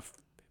just kind of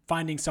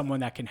finding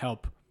someone that can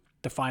help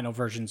the final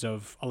versions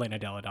of Elena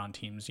Delle Donne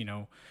teams.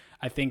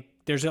 I think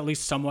there's at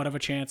least somewhat of a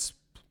chance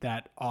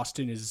that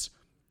Austin is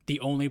the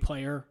only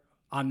player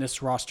on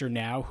this roster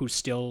now who's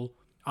still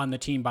on the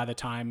team by the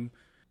time,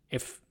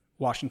 if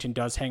Washington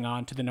does hang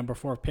on to the number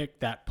 4 pick,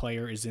 that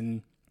player is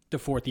in the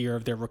 4th year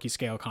of their rookie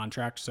scale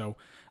contract. So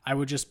I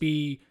would just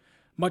be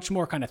much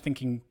more kind of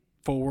thinking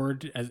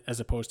forward as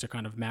opposed to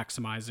kind of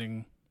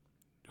maximizing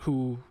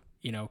who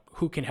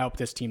can help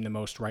this team the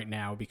most right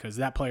now, because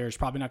that player is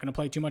probably not going to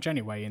play too much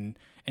anyway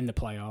in the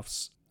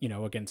playoffs,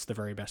 against the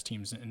very best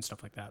teams and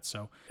stuff like that.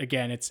 So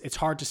again, it's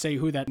hard to say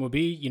who that will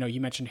be.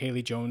 You mentioned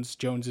Haley Jones.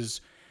 Jones is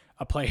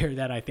a player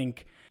that I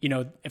think,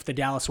 if the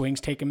Dallas Wings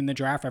take him in the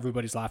draft,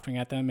 everybody's laughing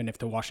at them. And if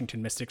the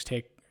Washington Mystics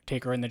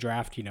take her in the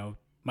draft,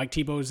 Mike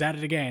Tebow's at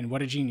it again.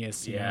 What a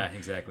genius.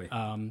 Exactly.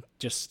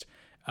 Just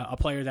a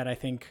player that I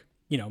think,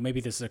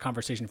 maybe this is a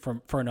conversation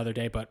for another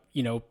day, but,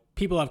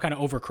 people have kind of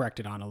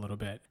overcorrected on a little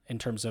bit in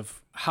terms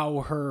of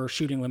how her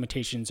shooting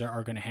limitations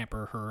are going to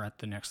hamper her at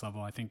the next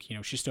level. I think,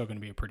 she's still going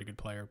to be a pretty good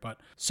player. But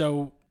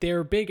so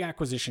their big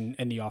acquisition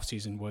in the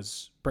offseason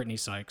was Brittney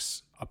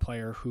Sykes, a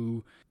player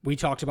who we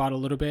talked about a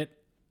little bit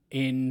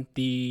in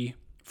the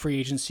free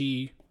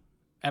agency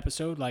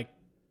episode, like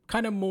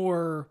kind of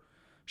more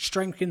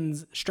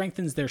strengthens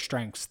their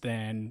strengths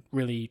than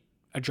really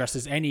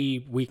addresses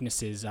any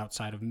weaknesses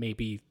outside of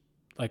maybe,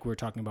 like we were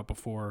talking about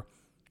before,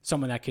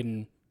 someone that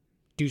can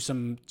do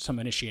some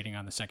initiating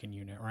on the second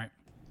unit, right?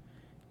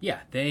 Yeah,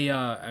 they,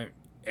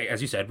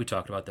 as you said, we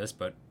talked about this,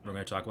 but we're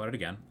going to talk about it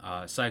again.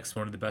 Sykes,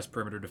 one of the best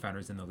perimeter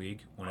defenders in the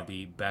league, one of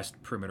the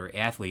best perimeter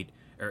athlete,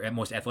 or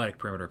most athletic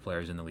perimeter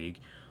players in the league,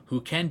 who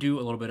can do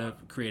a little bit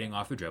of creating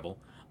off the dribble,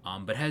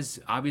 but has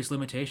obvious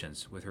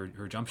limitations with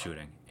her jump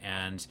shooting.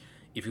 And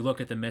if you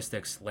look at the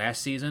Mystics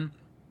last season,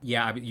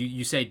 yeah,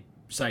 you say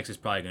Sykes is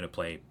probably going to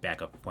play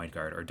backup point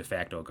guard or de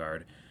facto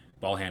guard,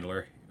 ball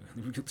handler,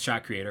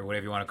 shot creator,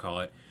 whatever you want to call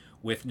it,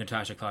 with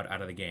Natasha Cloud out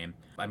of the game.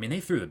 I mean, they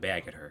threw the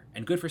bag at her,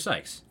 and good for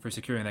Sykes for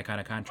securing that kind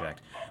of contract.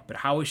 But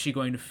how is she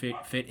going to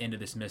fit into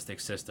this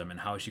Mystics system, and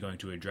how is she going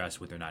to address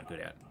what they're not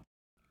good at?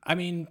 I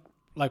mean,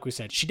 like we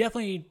said, she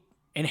definitely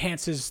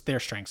enhances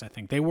their strengths, I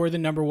think. They were the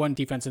number 1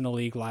 defense in the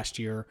league last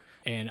year,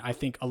 and I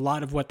think a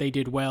lot of what they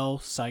did well,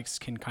 Sykes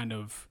can kind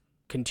of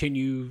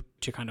continue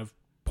to kind of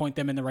point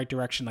them in the right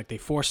direction. Like, they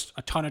forced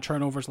a ton of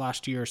turnovers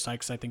last year.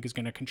 Sykes, I think, is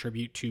going to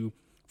contribute to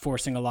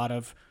forcing a lot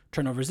of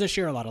turnovers this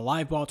year, a lot of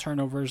live ball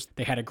turnovers.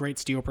 They had a great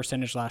steal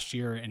percentage last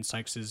year, and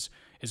Sykes is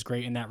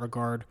great in that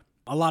regard.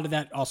 A lot of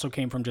that also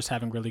came from just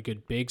having really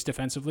good bigs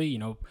defensively.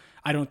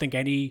 I don't think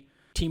any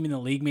team in the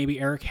league, maybe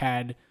Eric,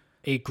 had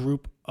a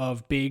group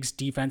of bigs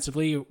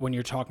defensively when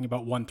you're talking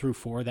about 1 through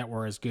 4 that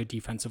were as good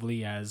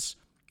defensively as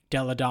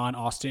Delle Donne,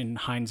 Austin,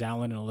 Hines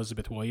Allen, and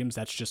Elizabeth Williams.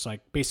 That's just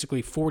like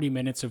basically 40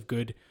 minutes of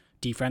good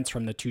defense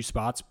from the 2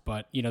 spots.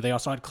 But, they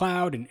also had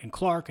Cloud and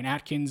Clark and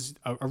Atkins,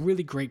 a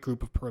really great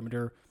group of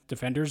perimeter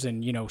defenders.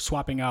 And,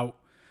 swapping out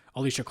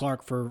Alicia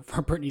Clark for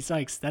Brittney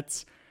Sykes,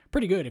 that's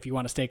pretty good if you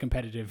want to stay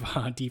competitive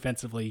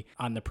defensively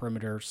on the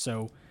perimeter.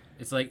 So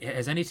it's like,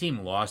 has any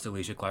team lost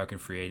Alicia Clark in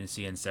free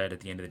agency and said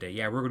at the end of the day,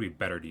 yeah, we're going to be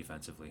better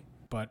defensively?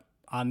 But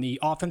on the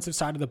offensive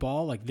side of the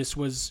ball, like, this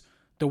was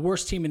the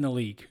worst team in the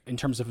league in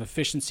terms of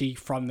efficiency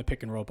from the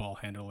pick and roll ball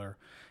handler.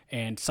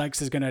 And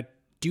Sykes is going to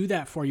do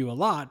that for you a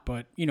lot,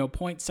 but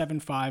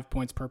 0.75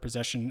 points per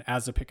possession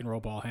as a pick and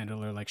roll ball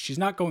handler, like, she's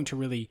not going to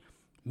really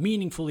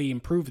meaningfully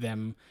improve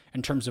them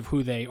in terms of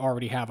who they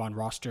already have on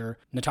roster.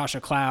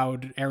 Natasha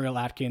Cloud, Ariel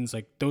Atkins,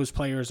 like, those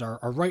players are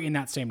right in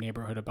that same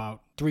neighborhood,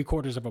 about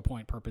 3/4 of a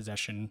point per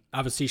possession.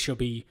 Obviously, she'll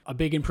be a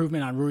big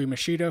improvement on Rui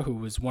Machida, who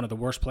was one of the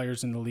worst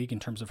players in the league in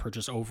terms of her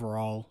just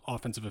overall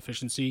offensive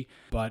efficiency.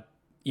 But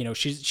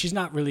she's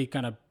not really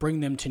going to bring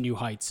them to new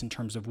heights in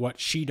terms of what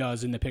she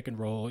does in the pick and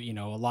roll.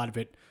 A lot of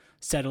it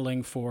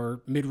settling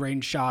for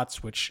mid-range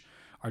shots, which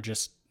are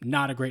just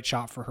not a great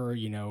shot for her.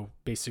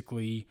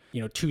 Basically,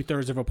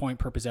 2/3 of a point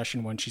per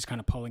possession when she's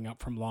kind of pulling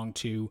up from long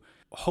 2.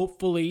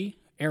 Hopefully,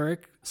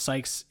 Eric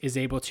Sykes is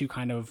able to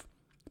kind of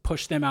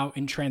push them out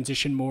in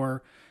transition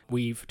more.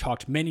 We've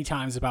talked many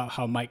times about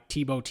how Mike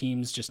Tebow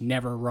teams just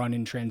never run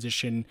in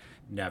transition.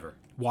 Never.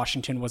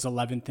 Washington was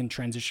 11th in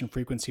transition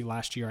frequency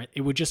last year.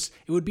 It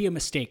would be a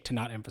mistake to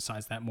not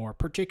emphasize that more,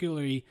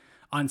 particularly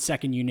on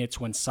second units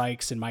when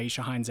Sykes and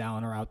Maisha Hines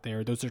Allen are out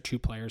there. Those are 2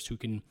 players who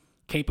can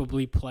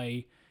capably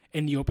play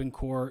in the open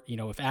court.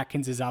 If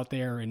Atkins is out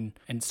there and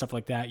stuff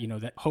like that,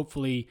 that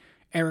hopefully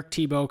Eric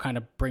Thibault kind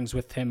of brings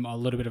with him a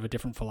little bit of a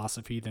different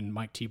philosophy than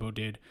Mike Thibault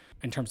did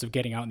in terms of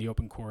getting out in the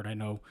open court. I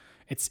know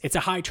it's a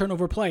high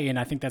turnover play, and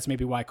I think that's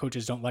maybe why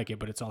coaches don't like it,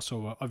 but it's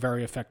also a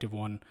very effective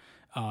one,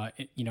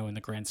 in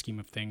the grand scheme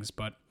of things.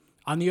 But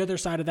on the other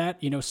side of that,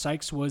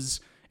 Sykes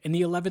was in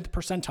the 11th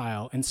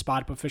percentile in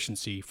spot up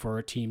efficiency for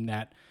a team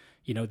that,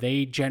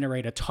 they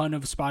generate a ton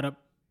of spot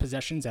up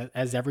possessions,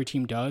 as every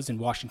team does, and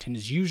Washington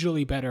is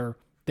usually better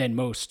than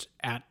most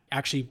at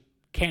actually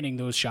canning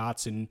those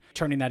shots and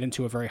turning that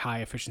into a very high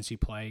efficiency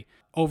play.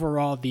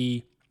 Overall,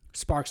 the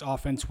Sparks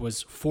offense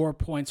was 4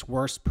 points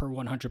worse per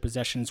 100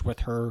 possessions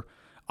with her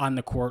on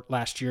the court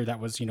last year. That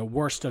was,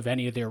 worst of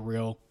any of their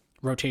real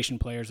rotation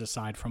players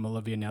aside from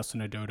Olivia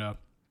Nelson-Ododa.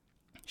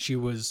 She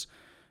was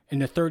in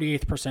the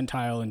 38th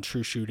percentile in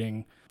true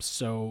shooting.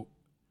 So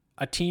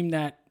a team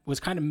that was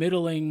kind of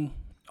middling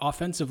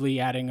offensively,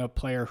 adding a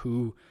player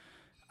who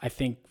I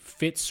think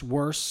fits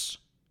worse.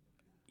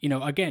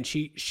 Again,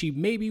 she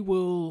maybe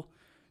will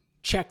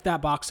check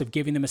that box of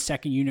giving them a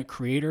second unit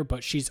creator,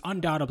 but she's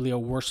undoubtedly a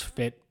worse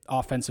fit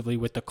offensively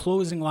with the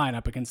closing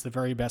lineup against the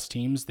very best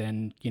teams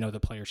than, the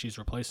player she's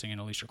replacing in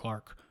Alicia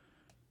Clark.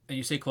 And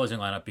you say closing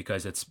lineup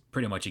because it's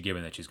pretty much a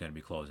given that she's going to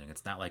be closing.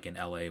 It's not like in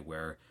LA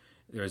where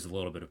there's a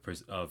little bit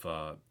of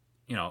a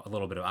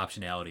little bit of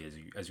optionality,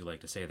 as you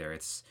like to say there.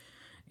 It's,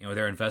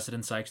 they're invested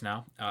in Sykes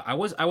now. I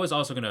was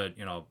also going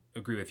to,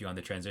 agree with you on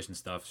the transition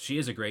stuff. She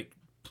is a great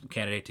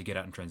candidate to get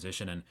out in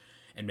transition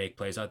and make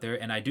plays out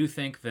there. And I do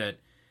think that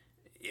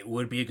it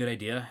would be a good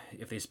idea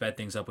if they sped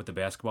things up with the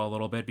basketball a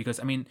little bit, because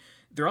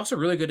they're also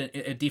really good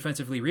at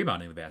defensively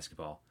rebounding the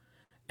basketball,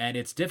 and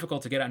it's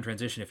difficult to get out in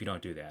transition if you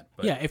don't do that.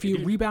 But yeah, if you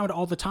rebound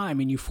all the time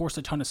and you force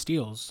a ton of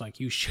steals,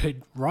 like, you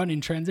should run in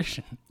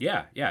transition.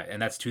 Yeah,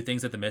 and that's two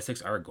things that the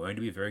Mystics are going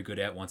to be very good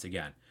at once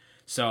again.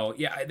 So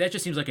yeah, that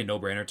just seems like a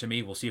no-brainer to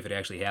me. We'll see if it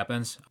actually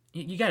happens.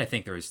 You got to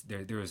think there was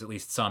at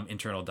least some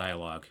internal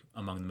dialogue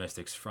among the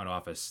Mystics front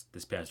office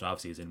this past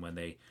offseason when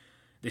they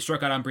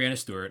struck out on Brianna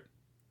Stewart,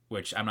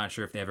 which I'm not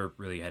sure if they ever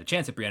really had a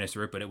chance at Brianna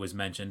Stewart, but it was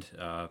mentioned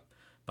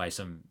by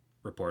some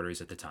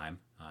reporters at the time.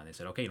 They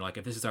said, okay,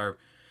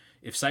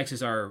 if Sykes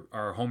is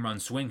our home run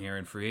swing here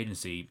in free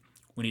agency,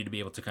 we need to be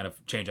able to kind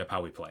of change up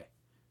how we play.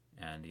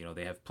 And,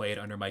 they have played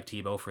under Mike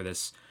Thibault for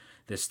this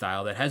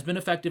style that has been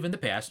effective in the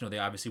past. They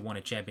obviously won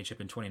a championship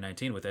in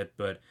 2019 with it,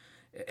 but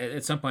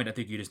at some point I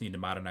think you just need to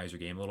modernize your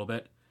game a little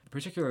bit,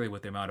 particularly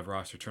with the amount of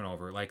roster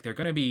turnover. Like, they're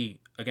going to be,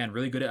 again,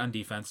 really good on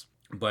defense,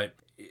 but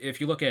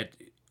if you look at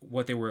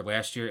what they were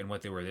last year and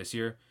what they were this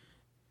year,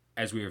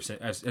 as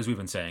we've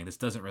been saying, this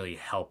doesn't really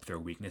help their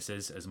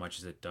weaknesses as much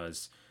as it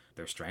does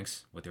their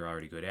strengths, what they're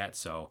already good at.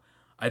 So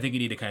I think you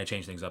need to kind of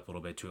change things up a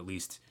little bit to at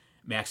least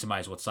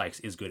maximize what Sykes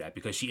is good at,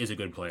 because she is a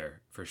good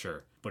player for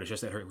sure. But it's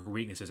just that her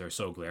weaknesses are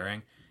so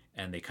glaring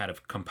and they kind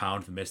of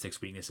compound the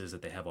Mystics' weaknesses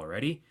that they have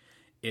already.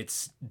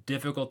 It's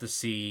difficult to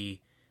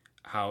see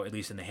how, at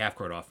least in the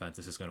half-court offense,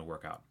 this is going to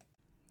work out.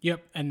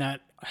 Yep, and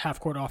that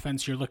half-court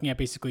offense, you're looking at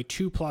basically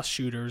 2+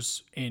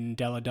 shooters in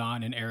Delle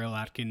Donne and Ariel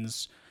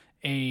Atkins.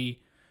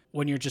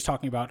 When you're just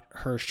talking about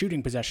her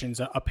shooting possessions,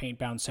 a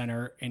paint-bound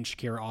center in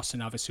Shakira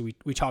Austin. Obviously,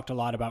 we talked a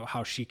lot about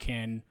how she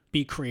can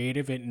be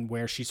creative in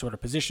where she sort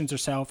of positions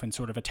herself and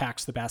sort of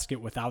attacks the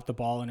basket without the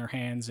ball in her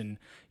hands, and,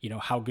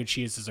 how good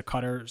she is as a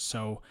cutter.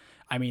 So,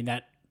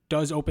 that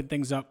does open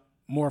things up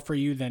more for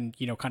you than,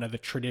 kind of the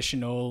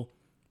traditional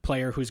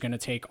player who's going to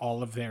take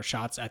all of their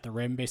shots at the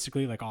rim,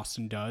 basically, like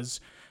Austin does.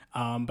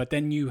 But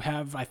then you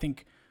have, I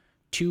think,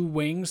 two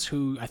wings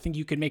who I think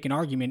you could make an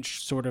argument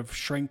sort of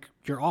shrink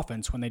your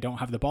offense when they don't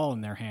have the ball in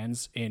their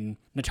hands, in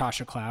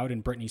Natasha Cloud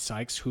and Brittney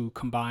Sykes, who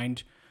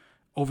combined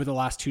over the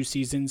last 2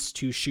 seasons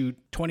to shoot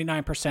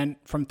 29%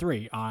 from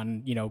three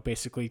on,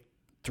 basically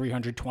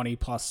 320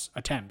 plus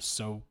attempts.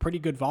 So pretty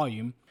good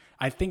volume.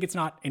 I think it's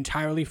not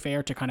entirely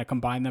fair to kind of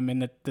combine them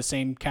in the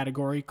same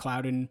category,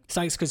 Cloud and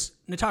Sykes, because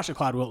Natasha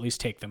Cloud will at least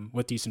take them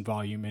with decent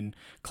volume, and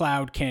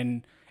Cloud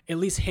can at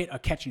least hit a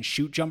catch and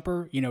shoot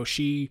jumper.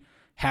 She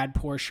had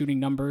poor shooting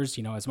numbers,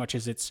 as much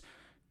as it's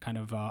kind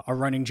of a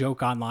running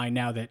joke online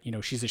now that,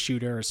 she's a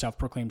shooter, a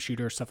self-proclaimed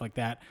shooter, stuff like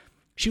that.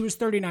 She was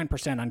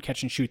 39% on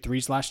catch and shoot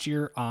threes last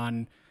year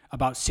on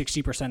about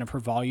 60% of her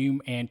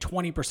volume, and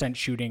 20%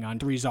 shooting on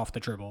threes off the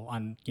dribble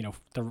on,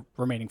 the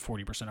remaining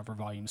 40% of her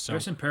volume. So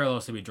there's some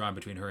parallels to be drawn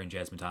between her and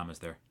Jasmine Thomas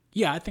there.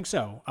 Yeah, I think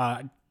so.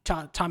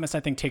 Thomas, I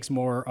think, takes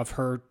more of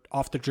her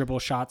off the dribble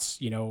shots,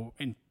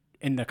 in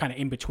the kind of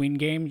in-between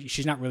game.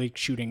 She's not really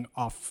shooting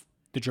off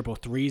the dribble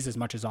threes as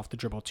much as off the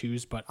dribble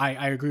twos, but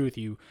I agree with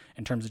you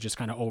in terms of just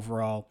kind of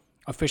overall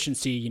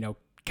efficiency.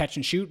 Catch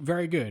and shoot,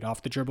 very good.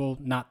 Off the dribble,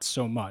 not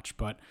so much.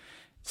 But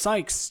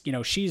Sykes,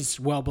 she's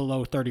well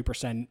below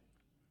 30%,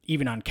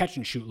 even on catch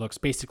and shoot looks,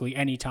 basically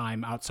any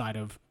time outside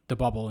of the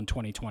bubble in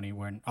 2020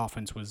 when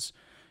offense was,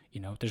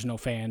 there's no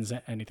fans,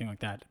 anything like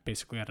that,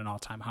 basically at an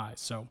all-time high.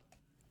 So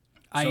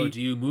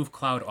do you move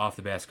Cloud off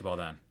the basketball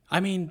then?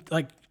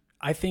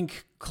 I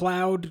think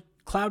Cloud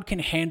Cloud can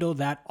handle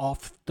that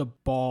off the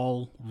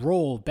ball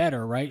role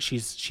better, right?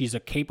 She's a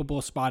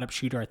capable spot up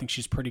shooter. I think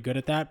she's pretty good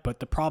at that. But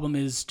the problem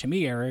is, to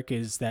me, Eric,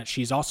 is that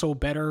she's also a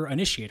better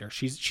initiator.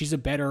 She's a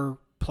better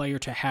player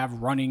to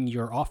have running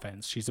your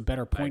offense. She's a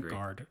better point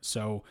guard.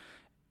 So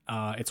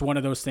it's one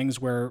of those things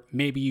where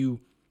maybe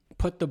you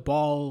put the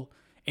ball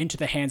into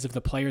the hands of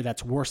the player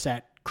that's worse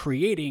at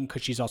creating,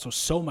 because she's also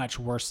so much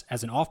worse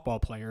as an off-ball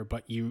player,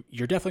 but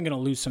you're definitely going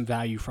to lose some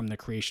value from the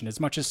creation. As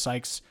much as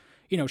Sykes,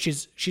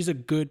 she's a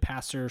good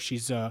passer.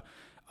 She's a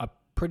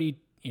pretty,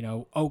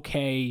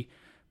 okay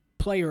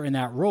player in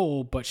that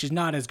role, but she's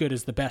not as good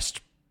as the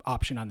best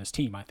option on this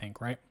team, I think,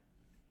 right?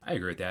 I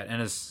agree with that.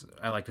 And as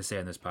I like to say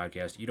on this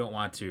podcast, you don't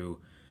want to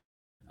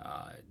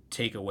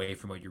take away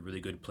from what your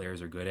really good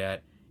players are good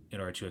at in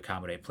order to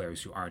accommodate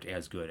players who aren't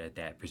as good at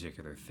that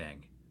particular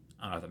thing.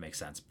 I don't know if that makes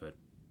sense, but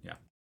yeah.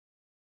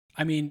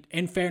 I mean,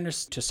 in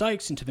fairness to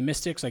Sykes and to the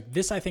Mystics, like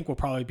this, I think will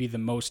probably be the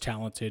most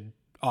talented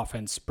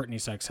offense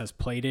Brittney Sykes has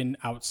played in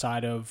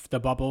outside of the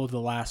bubble, the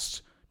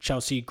last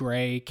Chelsea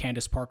Gray,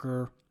 Candace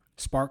Parker,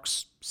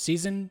 Sparks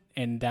season.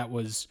 And that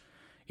was,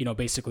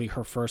 basically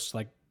her first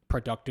like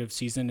productive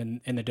season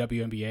in the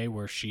WNBA,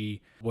 where she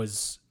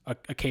was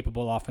a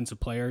capable offensive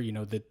player.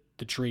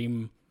 The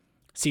dream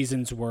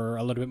seasons were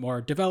a little bit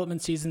more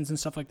development seasons and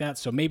stuff like that.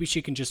 So maybe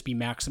she can just be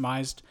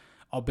maximized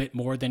a bit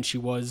more than she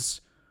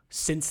was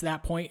since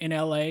that point in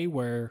LA,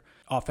 where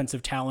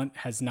offensive talent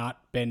has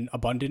not been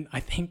abundant, I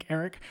think,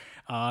 Eric.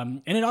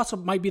 And it also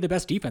might be the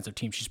best defensive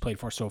team she's played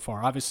for so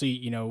far. Obviously,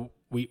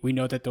 we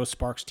know that those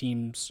Sparks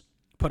teams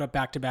put up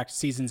back-to-back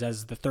seasons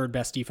as the third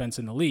best defense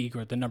in the league,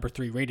 or the number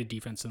 3 rated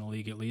defense in the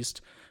league at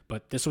least.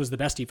 But this was the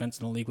best defense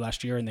in the league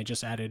last year, and they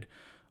just added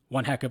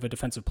one heck of a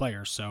defensive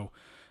player. So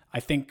I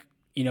think,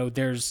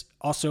 there's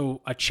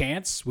also a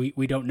chance,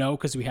 we don't know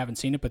because we haven't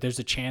seen it, but there's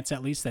a chance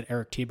at least that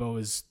Eric Thibault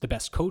is the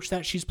best coach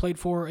that she's played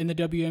for in the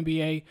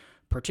WNBA,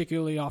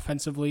 particularly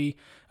offensively.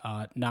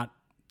 Not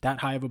that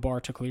high of a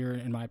bar to clear,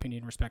 in my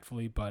opinion,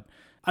 respectfully. But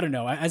I don't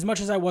know. As much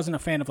as I wasn't a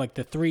fan of like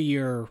the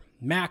 3-year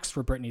max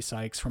for Brittney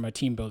Sykes from a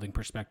team building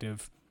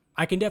perspective,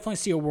 I can definitely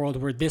see a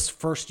world where this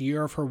first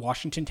year of her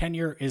Washington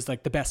tenure is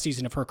like the best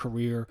season of her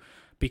career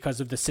because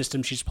of the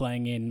system she's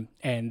playing in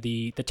and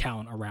the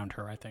talent around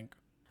her, I think.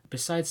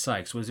 Besides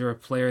Sykes, was there a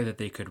player that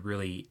they could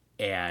really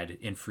add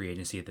in free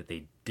agency that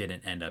they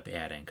didn't end up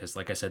adding? Because,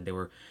 like I said, there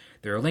were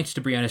links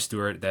to Breanna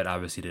Stewart that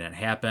obviously didn't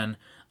happen.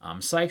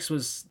 Sykes,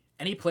 was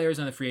any players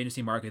on the free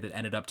agency market that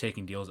ended up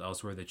taking deals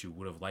elsewhere that you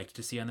would have liked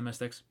to see on the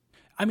Mystics?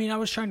 I mean, I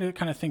was trying to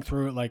kind of think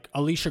through it. Like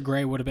Alicia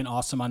Gray would have been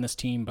awesome on this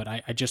team, but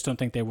I just don't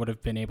think they would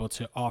have been able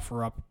to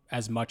offer up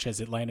as much as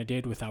Atlanta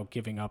did without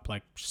giving up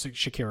like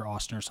Shakira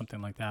Austin or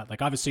something like that.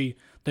 Like obviously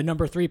the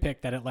number 3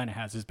 pick that Atlanta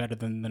has is better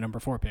than the number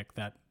 4 pick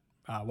that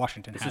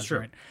Washington has. This is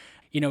true.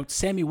 Right?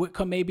 Sammy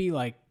Whitcomb, maybe,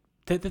 like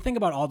the thing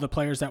about all the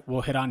players that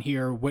we'll hit on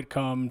here,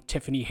 Whitcomb,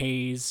 Tiffany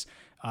Hayes,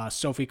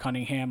 Sophie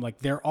Cunningham, like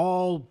they're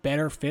all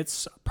better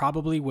fits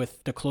probably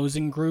with the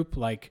closing group.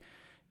 Like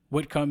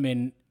Whitcomb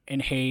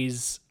and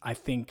Hayes, I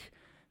think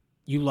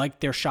you like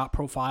their shot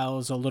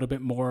profiles a little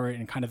bit more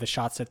and kind of the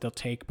shots that they'll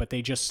take, but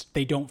they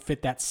don't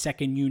fit that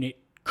second unit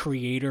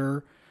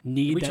creator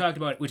need. We talked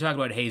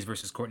about Hayes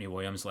versus Courtney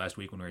Williams last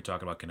week when we were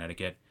talking about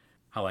Connecticut.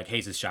 How like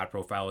Hayes' shot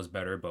profile is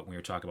better, but when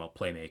you're talking about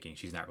playmaking,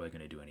 she's not really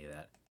going to do any of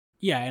that.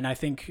 Yeah, and I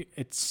think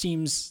it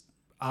seems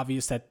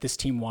obvious that this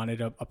team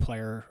wanted a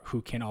player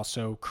who can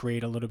also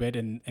create a little bit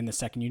in the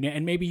second unit,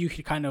 and maybe you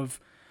could kind of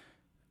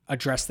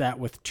address that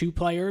with 2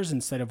 players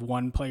instead of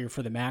 1 player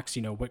for the max,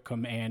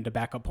 Whitcomb and a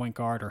backup point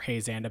guard, or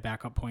Hayes and a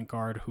backup point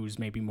guard who's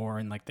maybe more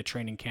in like the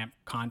training camp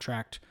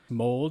contract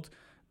mold.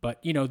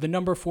 But, the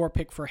number 4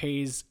 pick for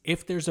Hayes,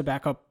 if there's a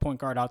backup point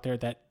guard out there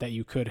that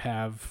you could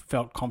have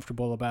felt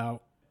comfortable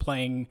about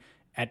playing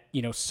at,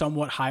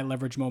 somewhat high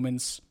leverage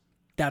moments,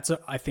 that's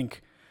I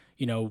think,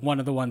 one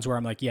of the ones where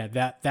I'm like, yeah,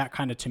 that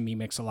kind of to me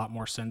makes a lot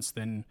more sense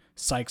than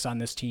Sykes on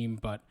this team.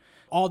 But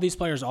all these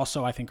players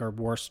also, I think, are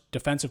worse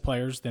defensive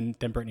players than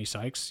Brittney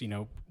Sykes.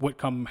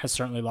 Whitcomb has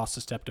certainly lost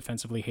a step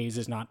defensively. Hayes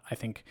is not, I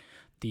think,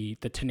 the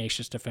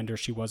tenacious defender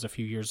she was a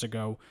few years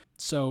ago.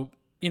 So,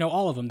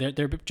 all of them,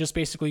 they're just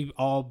basically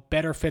all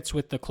better fits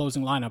with the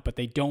closing lineup, but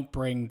they don't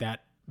bring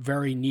that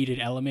very needed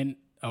element,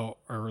 or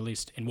at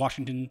least in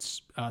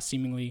Washington's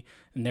seemingly,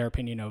 in their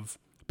opinion, of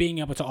being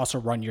able to also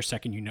run your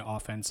second unit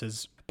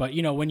offenses. But,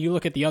 when you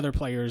look at the other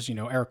players,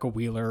 Erica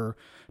Wheeler,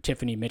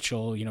 Tiffany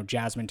Mitchell,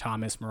 Jasmine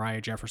Thomas,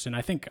 Mariah Jefferson,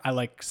 I think I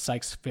like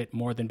Sykes fit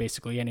more than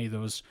basically any of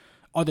those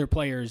other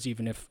players,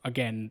 even if,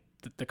 again,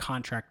 the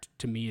contract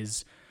to me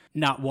is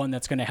not one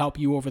that's going to help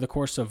you over the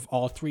course of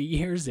all 3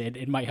 years.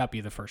 It might help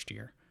you the first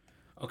year.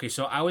 Okay,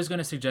 so I was going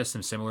to suggest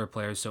some similar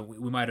players. So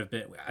we might have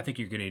been, I think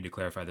you're going to need to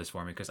clarify this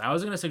for me, because I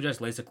was going to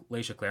suggest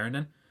Laisha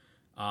Clarendon,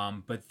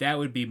 but that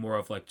would be more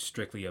of like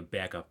strictly a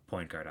backup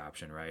point guard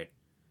option, right?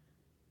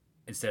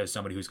 Instead of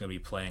somebody who's going to be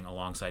playing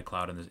alongside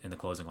Cloud in the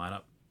closing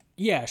lineup.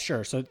 Yeah,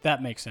 sure. So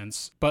that makes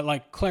sense. But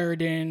like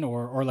Clarendon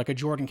or like a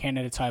Jordan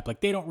Canada type,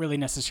 like they don't really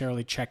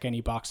necessarily check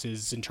any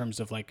boxes in terms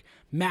of like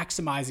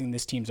maximizing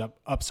this team's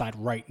upside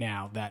right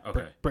now that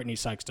Brittney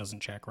Sykes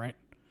doesn't check, right?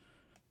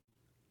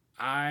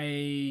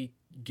 I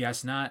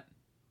guess not.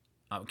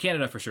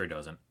 Canada for sure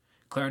doesn't.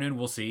 Clarendon,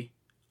 we'll see.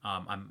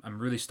 I'm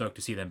really stoked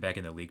to see them back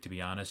in the league, to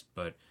be honest.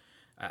 But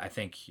I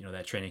think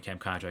that training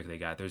camp contract they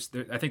got.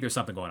 I think there's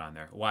something going on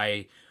there.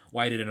 Why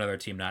did another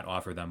team not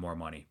offer them more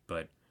money?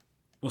 But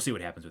we'll see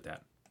what happens with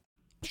that.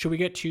 Should we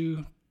get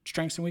to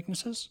strengths and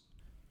weaknesses?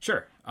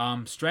 Sure.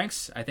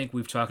 Strengths. I think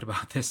we've talked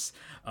about this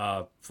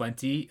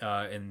plenty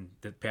in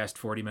the past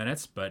 40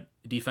 minutes. But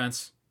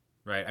defense,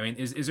 right? I mean,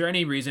 is there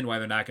any reason why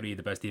they're not going to be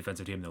the best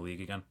defensive team in the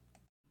league again?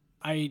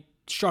 I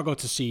struggle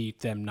to see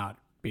them not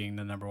being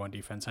the number one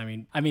defense. I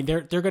mean,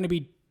 they're going to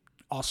be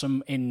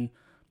awesome in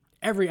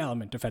every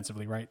element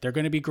defensively, right? They're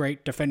going to be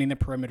great defending the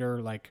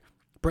perimeter. Like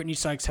Brittney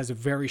Sykes has a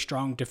very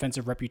strong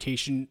defensive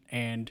reputation,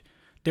 and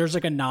there's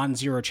like a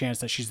non-zero chance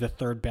that she's the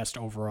third best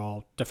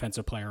overall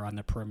defensive player on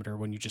the perimeter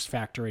when you just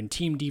factor in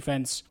team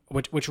defense,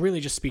 which really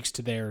just speaks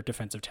to their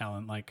defensive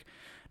talent. Like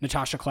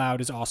Natasha Cloud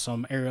is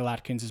awesome. Ariel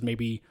Atkins is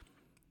maybe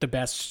the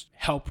best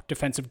help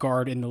defensive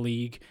guard in the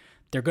league.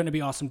 They're going to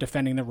be awesome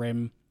defending the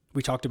rim.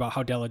 We talked about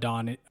how Delle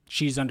Donne,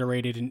 she's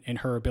underrated in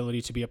her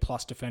ability to be a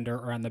plus defender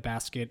around the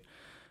basket.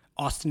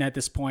 Austin at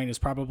this point is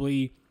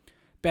probably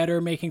better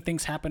making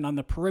things happen on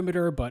the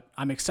perimeter, but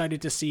I'm excited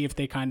to see if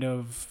they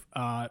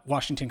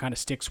Washington kind of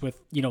sticks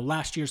with,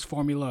 last year's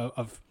formula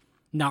of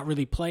not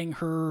really playing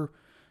her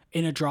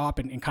in a drop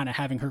and kind of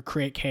having her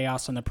create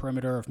chaos on the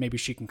perimeter, if maybe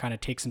she can kind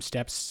of take some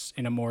steps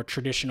in a more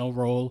traditional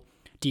role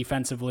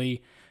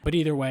defensively. But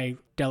either way,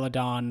 Delle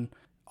Donne,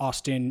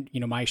 Austin,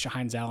 Maisha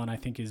Hines-Allen, I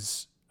think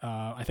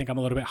I'm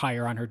a little bit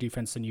higher on her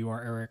defense than you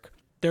are, Eric.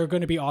 They're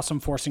going to be awesome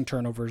forcing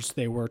turnovers.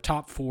 They were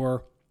top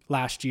 4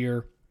 last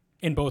year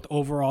in both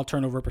overall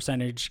turnover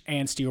percentage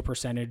and steal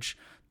percentage.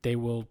 They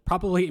will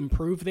probably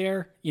improve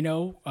there,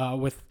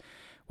 with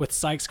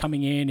Sykes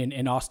coming in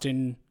and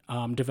Austin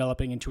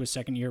developing into a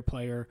second-year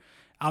player.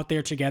 Out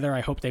there together,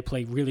 I hope they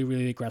play really,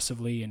 really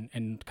aggressively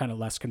and kind of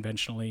less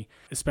conventionally,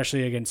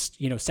 especially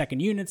against, second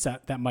units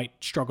that might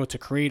struggle to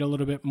create a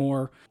little bit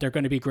more. They're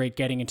going to be great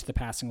getting into the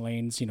passing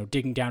lanes,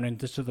 digging down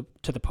into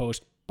the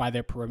post by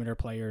their perimeter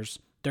players.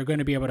 They're going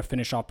to be able to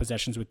finish off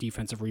possessions with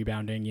defensive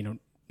rebounding.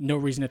 No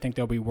reason to think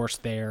they'll be worse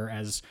there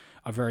as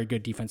a very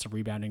good defensive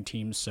rebounding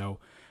team. So,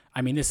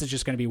 this is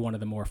just going to be one of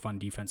the more fun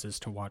defenses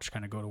to watch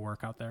kind of go to work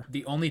out there.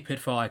 The only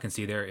pitfall I can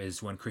see there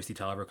is when Christy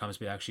Tolliver comes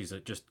back, she's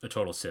just a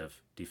total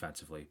sieve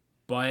defensively.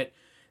 But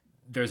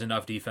there's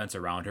enough defense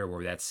around her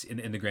where that's,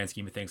 in the grand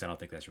scheme of things, I don't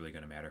think that's really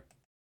going to matter.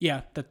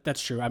 Yeah,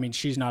 that's true.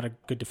 She's not a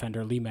good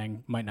defender. Li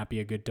Meng might not be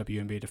a good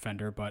WNBA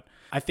defender, but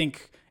I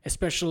think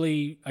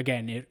especially,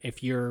 again,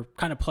 if you're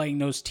kind of playing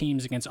those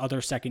teams against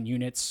other second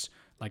units,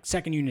 like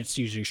second units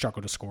usually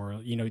struggle to score.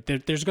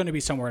 There's going to be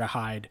somewhere to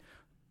hide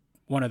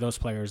one of those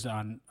players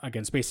on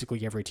against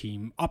basically every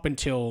team up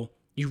until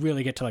you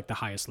really get to like the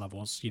highest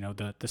levels,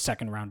 the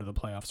second round of the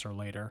playoffs or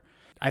later.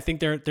 I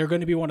think they're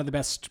going to be one of the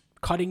best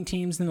cutting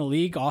teams in the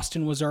league.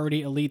 Austin was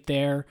already elite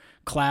there.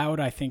 Cloud,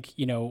 I think,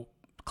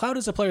 Cloud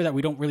is a player that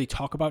we don't really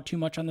talk about too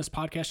much on this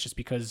podcast just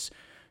because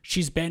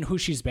she's been who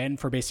she's been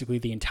for basically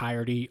the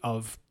entirety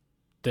of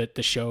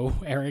the show,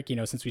 Eric.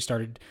 Since we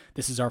started,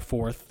 this is our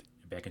 4th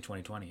back in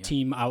 2020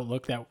 team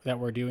outlook that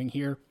we're doing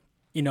here.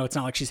 It's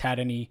not like she's had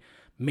any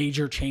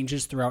major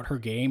changes throughout her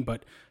game,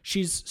 but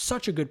she's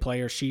such a good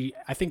player. She,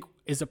 I think,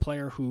 is a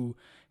player who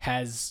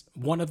has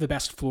one of the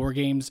best floor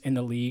games in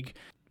the league.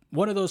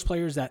 One of those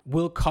players that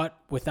will cut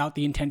without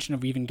the intention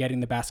of even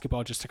getting the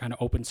basketball just to kind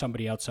of open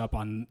somebody else up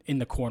in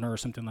the corner or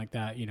something like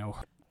that,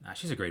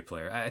 She's a great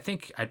player. I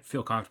think I'd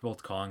feel comfortable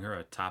calling her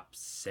a top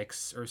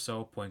 6 or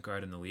so point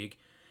guard in the league.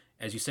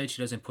 As you said,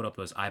 she doesn't put up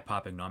those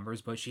eye-popping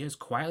numbers, but she has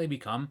quietly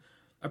become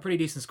a pretty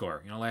decent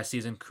scorer. Last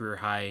season, career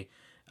high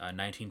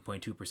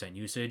 19.2%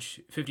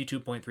 usage,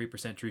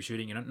 52.3% true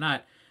shooting.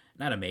 Not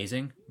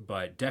amazing,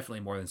 but definitely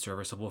more than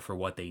serviceable for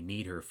what they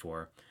need her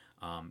for.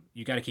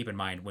 You got to keep in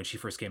mind when she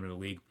first came into the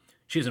league,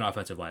 she was an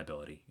offensive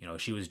liability.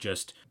 She was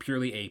just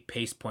purely a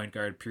pace point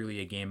guard,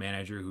 purely a game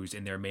manager who's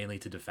in there mainly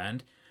to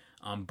defend.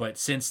 But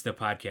since the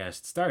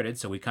podcast started,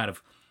 so we kind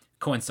of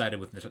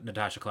coincided with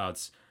Natasha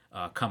Cloud's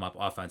come up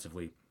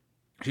offensively.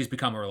 She's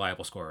become a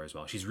reliable scorer as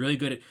well. She's really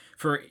good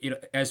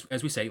as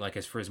we say,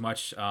 like for as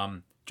much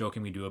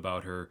joking we do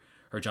about her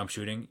jump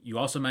shooting. You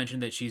also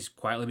mentioned that she's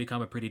quietly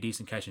become a pretty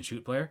decent catch and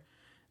shoot player,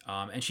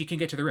 and she can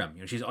get to the rim.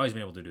 She's always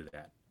been able to do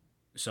that.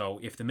 So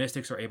if the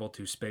Mystics are able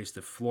to space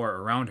the floor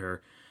around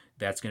her,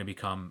 that's going to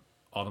become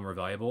all the more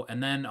valuable.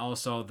 And then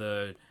also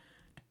the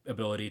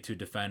ability to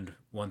defend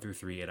 1 through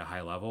 3 at a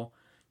high level.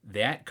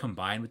 That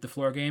combined with the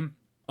floor game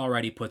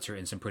already puts her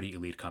in some pretty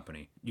elite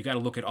company. You got to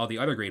look at all the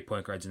other great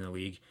point guards in the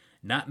league.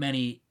 Not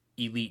many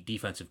elite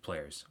defensive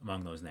players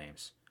among those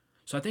names.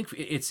 So I think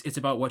it's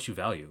about what you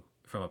value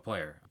from a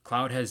player.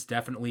 Cloud has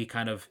definitely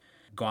kind of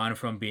gone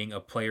from being a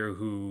player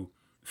who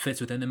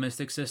fits within the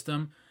Mystic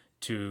system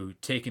to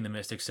taking the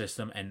Mystic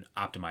system and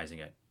optimizing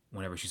it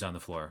whenever she's on the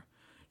floor.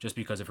 Just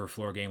because of her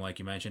floor game, like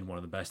you mentioned, one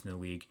of the best in the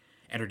league,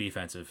 and her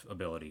defensive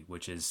ability,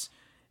 which is,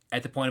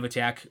 at the point of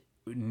attack,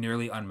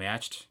 nearly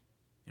unmatched.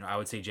 I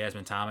would say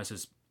Jasmine Thomas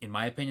is, in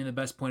my opinion, the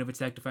best point of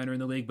attack defender in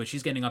the league, but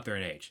she's getting up there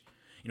in age.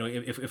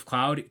 If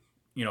Cloud,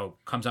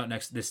 comes out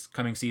this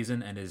coming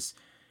season and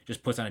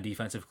just puts on a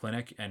defensive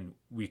clinic, and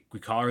we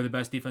call her the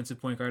best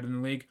defensive point guard in the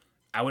league,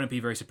 I wouldn't be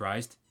very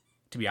surprised,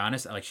 to be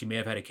honest. Like, she may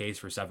have had a case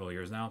for several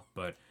years now,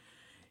 but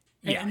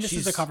yeah, and this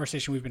is a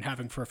conversation we've been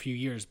having for a few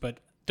years, but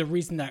the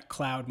reason that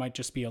Cloud might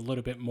just be a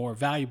little bit more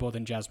valuable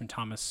than Jasmine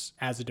Thomas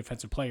as a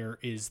defensive player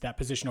is that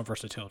positional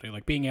versatility,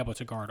 like being able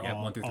to guard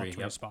all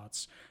three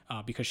spots,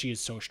 because she is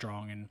so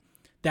strong. And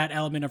that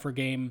element of her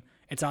game,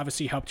 it's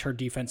obviously helped her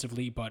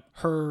defensively, but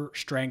her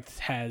strength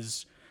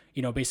has,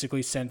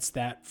 basically since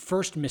that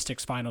first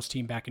Mystics finals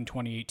team back in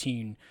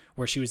 2018,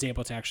 where she was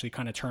able to actually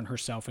kind of turn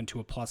herself into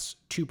a plus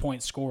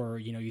 2-point scorer.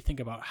 You think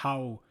about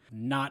how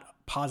not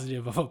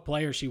positive of a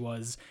player she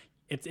was.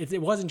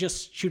 It wasn't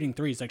just shooting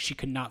threes. Like, she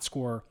could not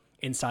score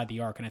inside the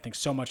arc. And I think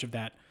so much of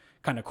that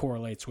kind of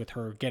correlates with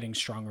her getting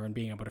stronger and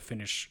being able to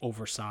finish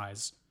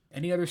oversized.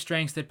 Any other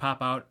strengths that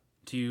pop out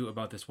to you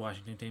about this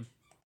Washington team?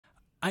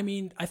 I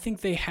mean, I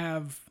think they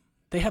have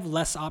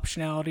less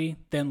optionality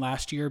than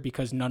last year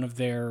because none of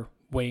their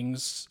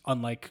wings,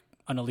 unlike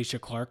an Alicia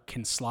Clark,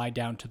 can slide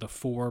down to the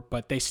 4,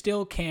 but they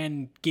still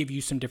can give you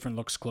some different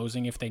looks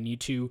closing if they need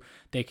to.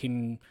 They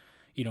can,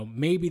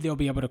 maybe they'll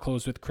be able to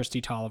close with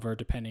Christy Tolliver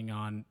depending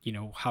on,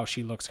 how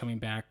she looks coming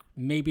back.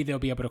 Maybe they'll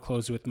be able to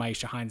close with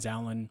Maisha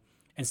Hines-Allen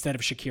instead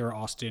of Shakira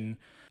Austin.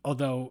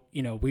 Although,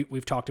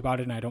 we've talked about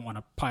it and I don't want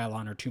to pile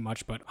on her too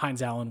much, but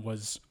Hines-Allen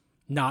was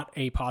not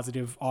a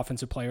positive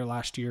offensive player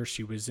last year.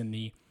 She was in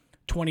the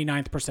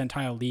 29th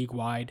percentile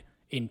league-wide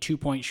in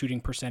 2-point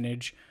shooting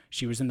percentage.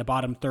 She was in the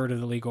bottom third of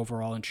the league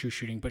overall in true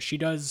shooting, but she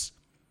does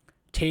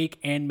take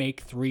and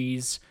make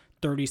threes.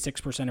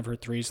 36% of her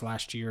threes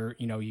last year.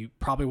 You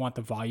probably want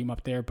the volume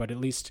up there, but at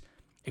least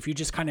if you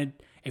just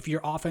if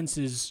your offense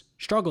is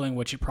struggling,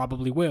 which it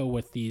probably will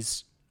with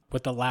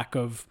the lack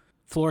of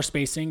floor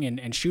spacing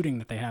and shooting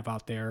that they have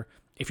out there,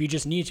 if you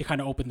just need to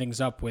kind of open things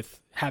up with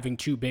having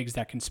 2 bigs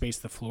that can space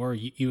the floor,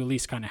 you at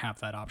least kind of have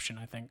that option,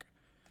 I think.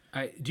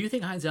 Do you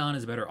think Hines-Allen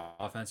is a better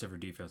offensive or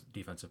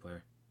defensive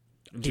player?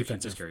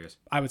 Defensive. Just curious.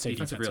 I would say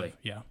defensive. Really?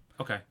 Yeah.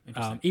 Okay.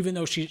 Interesting. Even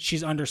though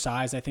she's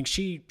undersized, I think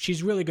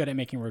she's really good at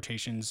making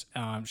rotations.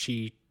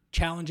 She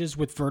challenges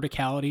with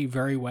verticality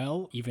very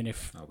well, even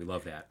if we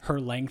love that. Her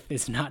length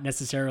is not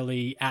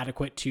necessarily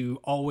adequate to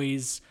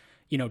always,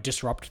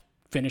 disrupt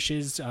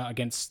finishes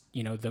against,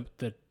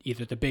 the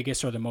either the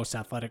biggest or the most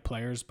athletic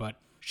players. But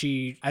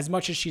she, as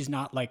much as she's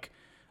not like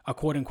a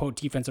quote unquote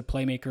defensive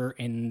playmaker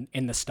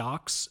in the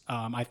stocks,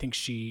 I think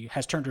she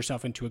has turned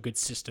herself into a good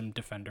system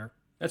defender.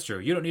 That's true.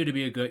 You don't need to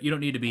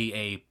be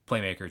a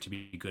playmaker to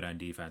be good on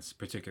defense,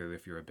 particularly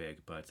if you're a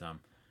big. But all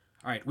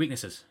right,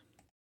 weaknesses.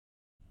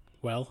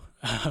 Well,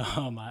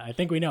 I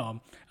think we know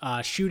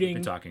them. Shooting. We've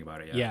been talking about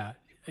it. Yeah.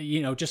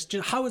 Just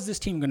how is this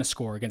team going to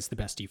score against the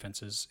best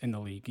defenses in the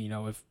league?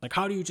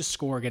 How do you just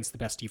score against the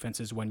best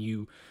defenses when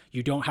you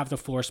don't have the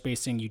floor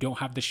spacing, you don't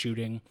have the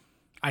shooting?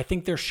 I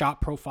think their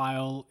shot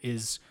profile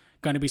is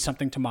going to be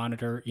something to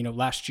monitor.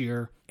 Last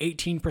year,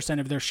 18%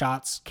 of their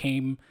shots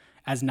came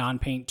as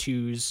non-paint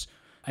 2s.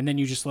 And then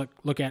you just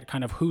look at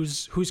kind of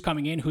who's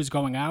coming in, who's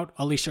going out.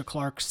 Alicia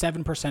Clark,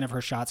 7% of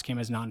her shots came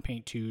as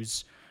non-paint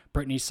 2s.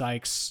 Brittney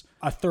Sykes,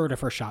 a third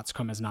of her shots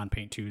come as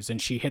non-paint 2s, and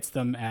she hits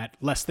them at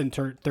less than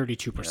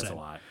 32%. That's a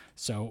lot.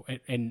 So,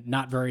 and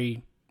not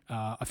very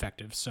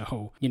effective.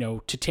 So,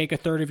 to take a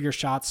third of your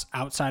shots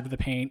outside of the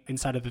paint,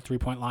 inside of the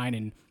 3-point line,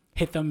 and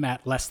hit them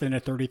at less than a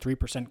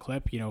 33%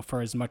 clip,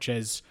 for as much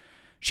as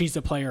she's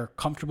a player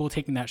comfortable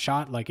taking that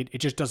shot, like it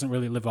just doesn't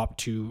really live up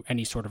to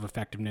any sort of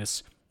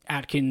effectiveness.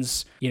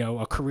 Atkins,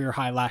 a career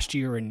high last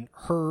year in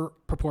her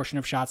proportion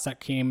of shots that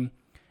came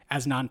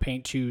as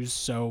non-paint 2s.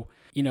 So,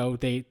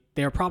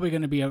 they're probably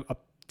going to be a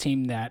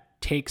team that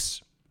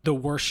takes the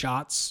worst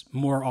shots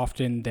more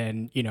often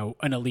than,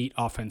 an elite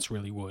offense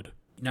really would.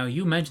 Now,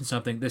 you mentioned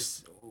something.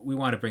 We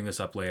want to bring this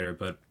up later,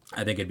 but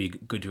I think it'd be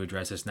good to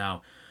address this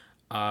now.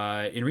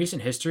 In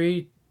recent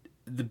history,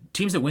 the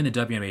teams that win the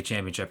WNBA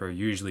championship are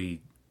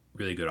usually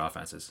really good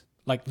offenses.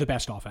 Like the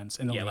best offense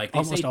in the league. Like they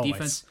almost say always.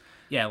 Defense.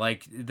 Yeah,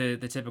 like the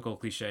typical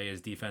cliche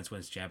is defense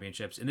wins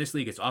championships. In this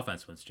league, it's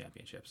offense wins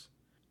championships.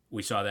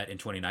 We saw that in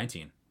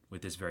 2019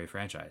 with this very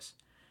franchise.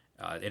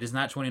 It is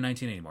not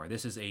 2019 anymore.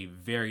 This is a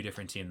very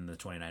different team than the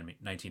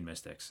 2019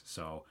 Mystics.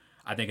 So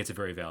I think it's a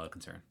very valid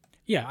concern.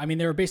 Yeah, I mean,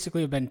 there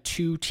basically have been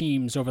 2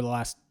 teams over the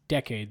last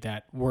decade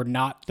that were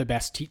not the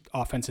best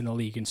offense in the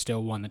league and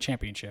still won the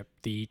championship.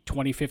 The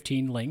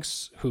 2015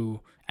 Lynx,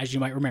 who, as you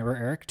might remember,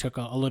 Eric, took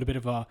a little bit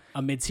of a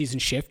midseason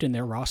shift in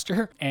their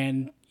roster,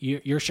 and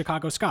your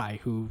Chicago Sky,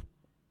 who,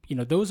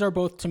 those are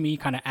both, to me,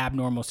 kind of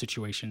abnormal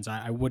situations.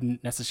 I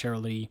wouldn't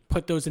necessarily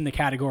put those in the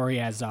category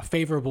as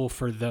favorable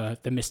for the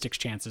Mystics'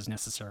 chances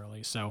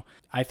necessarily. So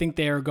I think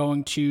they're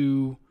going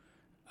to,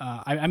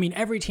 I mean,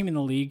 every team in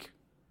the league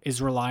is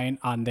reliant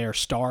on their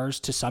stars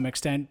to some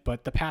extent,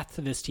 but the path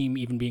to this team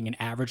even being an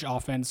average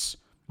offense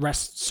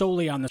rests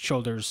solely on the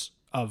shoulders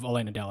of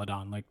Elena Delle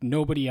Donne. Like,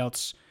 nobody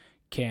else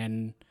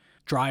can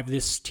drive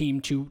this team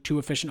to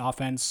efficient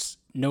offense.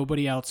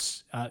 Nobody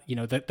else,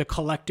 the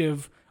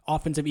collective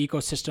offensive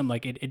ecosystem,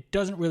 like it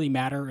doesn't really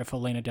matter if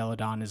Elena Delle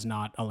Donne is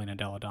not Elena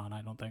Delle Donne,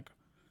 I don't think.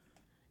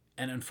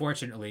 And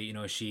unfortunately,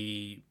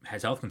 she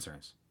has health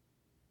concerns.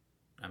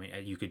 I mean,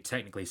 you could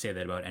technically say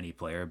that about any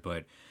player,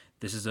 but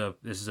this is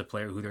a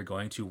player who they're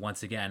going to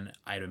once again,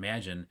 I'd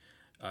imagine,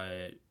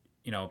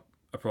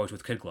 approach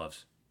with kid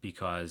gloves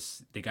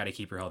because they got to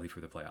keep her healthy for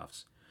the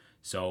playoffs.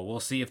 So we'll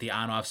see if the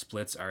on-off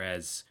splits are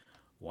as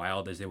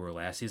wild as they were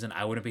last season.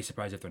 I wouldn't be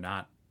surprised if they're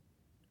not,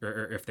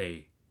 or if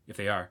they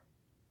are,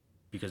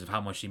 because of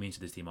how much she means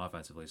to this team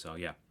offensively. So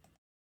yeah.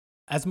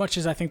 As much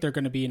as I think they're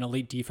going to be an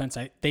elite defense,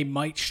 they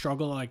might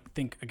struggle, I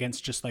think,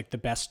 against just like the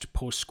best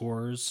post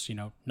scorers.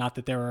 Not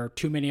that there are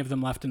too many of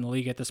them left in the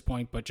league at this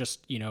point, but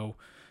just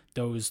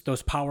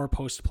those power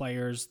post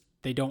players.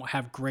 They don't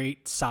have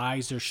great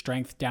size or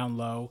strength down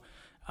low.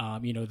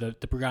 The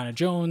Brianna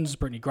Jones,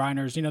 Brittney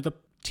Griners.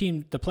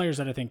 The players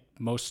that I think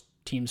most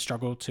teams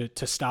struggle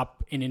to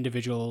stop in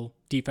individual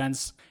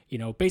defense.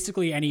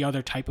 Basically any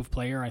other type of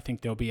player, I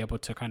think they'll be able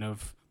to kind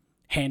of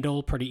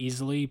handle pretty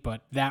easily,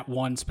 but that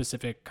one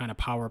specific kind of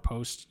power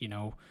post,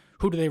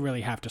 who do they really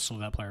have to slow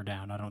that player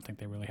down? I don't think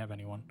they really have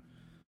anyone.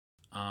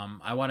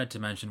 I wanted to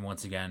mention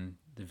once again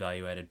the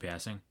value-added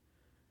passing.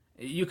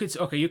 You could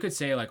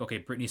say like, okay,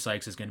 Brittney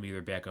Sykes is going to be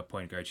their backup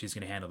point guard. She's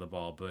going to handle the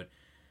ball, but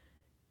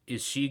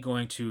is she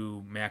going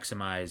to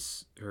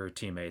maximize her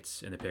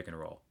teammates in the pick and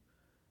roll?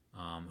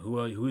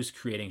 Who's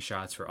creating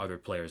shots for other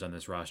players on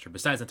this roster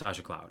besides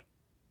Natasha Cloud?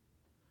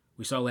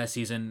 We saw last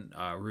season,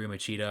 Rui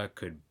Machida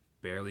could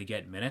barely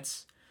get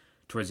minutes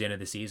towards the end of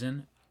the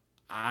season.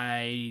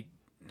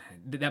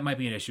 That might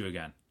be an issue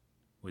again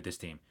with this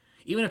team.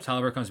 Even if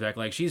Tolliver comes back,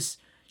 like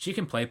she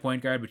can play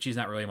point guard, but she's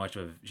not really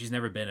she's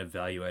never been a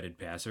value-added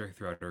passer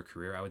throughout her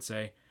career, I would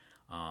say.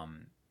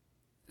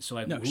 So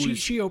like, no,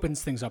 she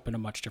opens things up in a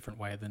much different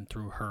way than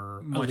through her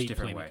elite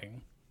playmaking.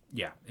 Way.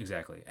 Yeah,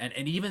 exactly.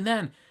 And even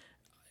then,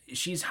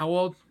 she's how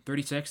old?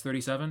 36,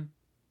 37?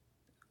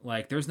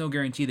 Like, there's no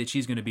guarantee that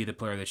she's going to be the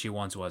player that she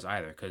once was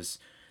either, because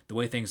the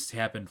way things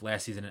happened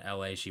last season in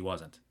LA, she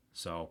wasn't.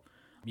 So,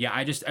 yeah,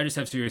 I just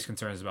have serious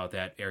concerns about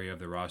that area of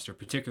the roster,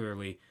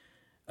 particularly,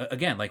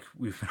 again, like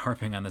we've been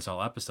harping on this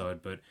all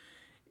episode, but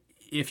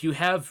if you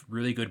have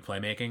really good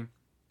playmaking,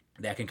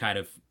 that can kind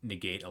of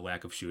negate a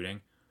lack of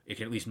shooting. It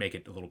can at least make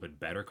it a little bit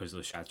better because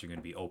those shots are going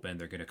to be open.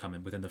 They're going to come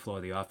in within the flow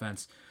of the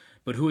offense.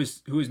 But who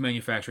is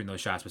manufacturing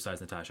those shots besides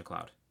Natasha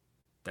Cloud?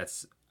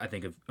 That's, I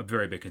think, a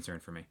very big concern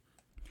for me.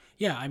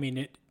 Yeah, I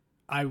mean,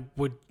 I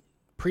would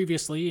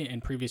previously,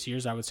 in previous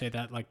years, I would say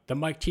that like the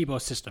Mike Thibault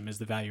system is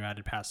the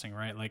value-added passing,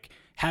 right? Like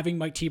having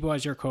Mike Thibault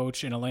as your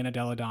coach and Elena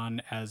Delle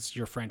Donne as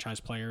your franchise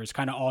player is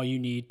kind of all you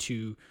need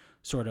to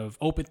sort of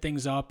open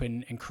things up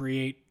and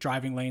create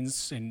driving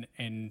lanes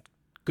and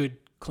good,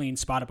 clean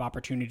spot-up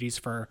opportunities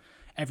for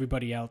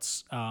everybody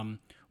else.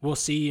 We'll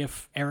see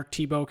if Eric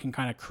Thibault can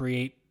kind of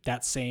create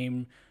that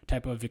same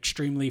type of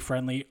extremely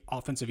friendly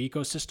offensive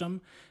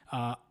ecosystem.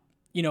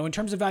 In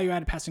terms of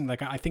value-added passing,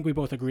 like I think we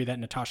both agree that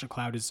Natasha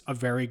Cloud is a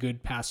very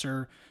good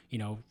passer.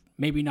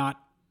 Maybe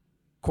not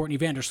Courtney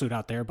Vandersloot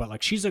out there, but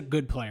like she's a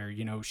good player.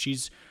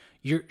 She's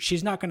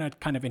not going to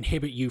kind of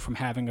inhibit you from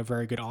having a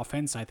very good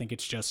offense. I think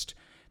it's just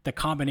the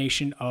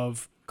combination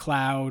of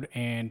Cloud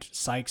and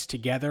Sykes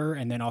together,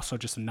 and then also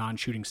just a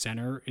non-shooting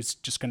center is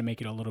just going to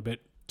make it a little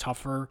bit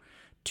tougher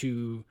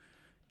to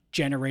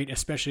generate,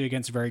 especially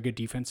against very good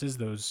defenses,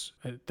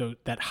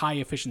 that high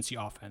efficiency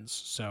offense.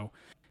 So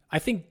I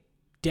think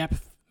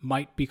depth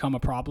might become a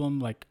problem.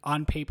 Like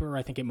on paper,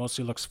 I think it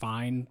mostly looks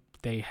fine.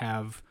 They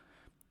have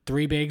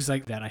three bigs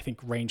like that I think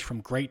range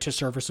from great to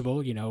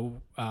serviceable,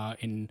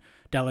 in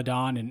Delle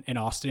Donne and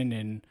Austin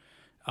and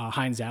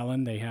Hines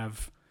Allen. They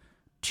have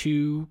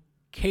two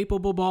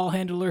capable ball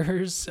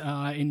handlers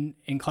in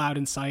Cloud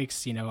and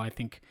Sykes. I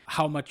think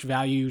how much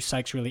value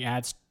Sykes really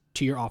adds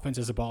to your offense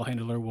as a ball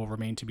handler will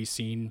remain to be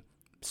seen.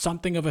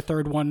 Something of a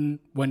third one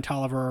when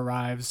Tolliver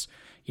arrives.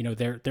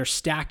 They're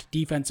stacked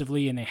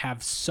defensively and they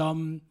have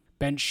some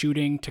bench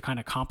shooting to kind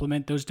of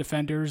complement those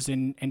defenders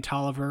in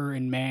Tolliver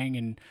and Mang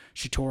and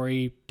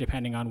Shatori,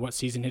 depending on what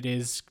season it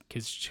is,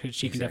 because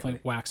she can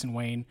definitely wax and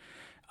wane.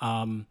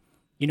 When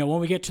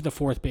we get to the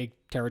fourth big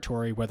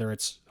territory, whether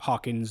it's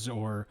Hawkins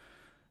or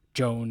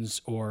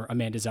Jones or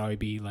Amanda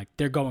Zawibi, like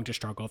they're going to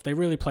struggle. If they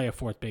really play a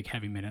fourth big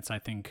heavy minutes, I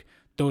think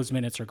those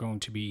minutes are going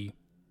to be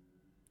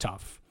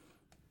tough.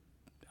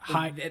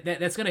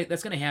 That's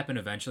gonna happen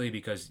eventually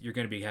because you're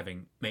gonna be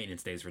having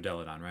maintenance days for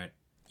Delle Donne, right?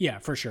 Yeah,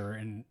 for sure.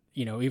 And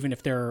even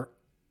if they're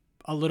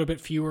a little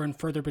bit fewer and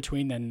further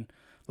between than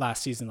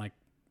last season,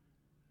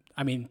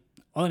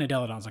 Elena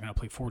Delle Donne's not gonna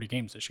play 40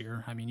 games this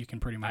year. I mean, you can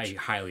pretty much. I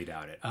highly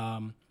doubt it.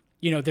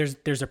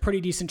 There's a pretty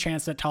decent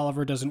chance that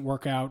Tolliver doesn't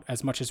work out,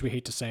 as much as we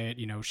hate to say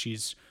it.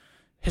 She's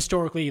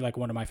historically like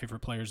one of my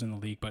favorite players in the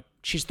league, but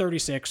she's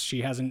 36.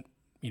 She hasn't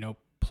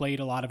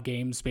played a lot of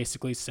games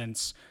basically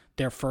since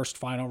their first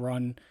final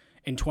run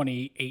in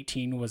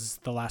 2018 was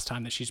the last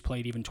time that she's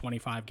played even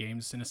 25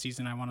 games in a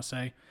season, I want to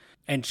say.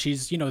 And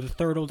she's, the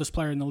third oldest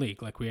player in the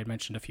league, like we had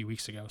mentioned a few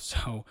weeks ago.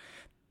 So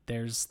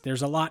there's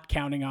a lot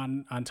counting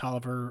on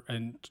Tolliver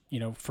and,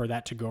 for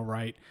that to go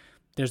right.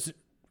 There's,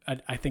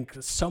 I think,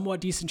 a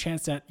somewhat decent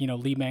chance that,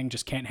 Lee Meng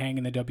just can't hang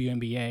in the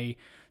WNBA.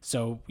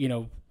 So,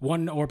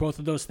 one or both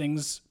of those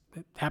things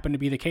happen to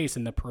be the case,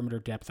 and the perimeter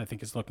depth, I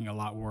think, is looking a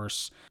lot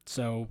worse.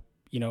 So,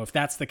 if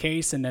that's the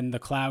case, and then the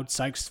Cloud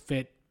Sykes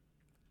fit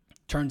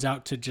turns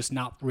out to just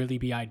not really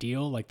be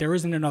ideal, like there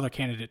isn't another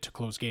candidate to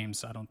close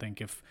games, I don't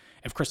think, if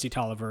Christy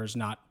Tolliver is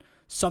not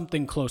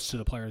something close to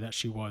the player that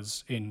she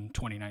was in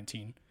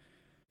 2019.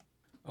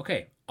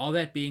 Okay, all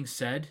that being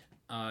said,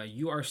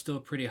 you are still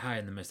pretty high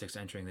in the Mystics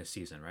entering this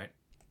season, right?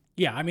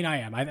 Yeah, I mean, I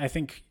am. I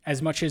think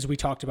as much as we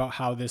talked about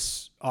how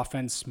this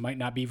offense might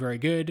not be very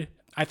good,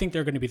 I think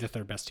they're going to be the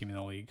third best team in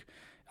the league.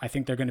 I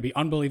think they're going to be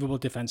unbelievable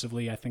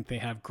defensively. I think they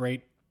have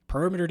great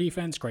perimeter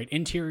defense, great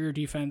interior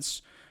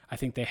defense. I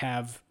think they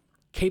have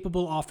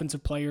capable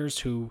offensive players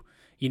who,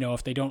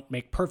 if they don't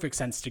make perfect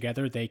sense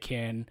together, they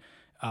can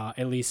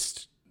at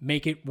least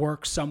make it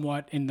work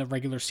somewhat in the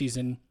regular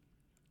season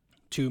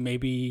to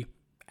maybe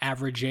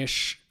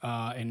average-ish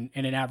in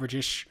an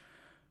average-ish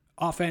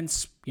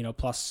offense,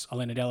 plus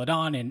Elena Delle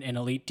Donne and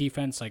elite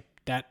defense. Like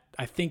that,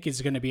 I think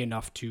is going to be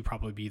enough to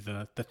probably be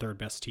the third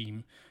best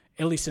team,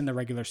 at least in the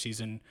regular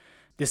season.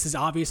 This is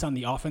obvious on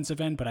the offensive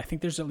end, but I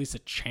think there's at least a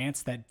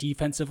chance that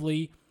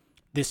defensively,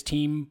 this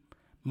team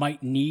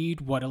might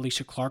need what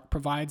Alicia Clark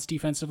provides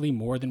defensively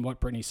more than what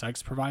Brittney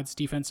Sykes provides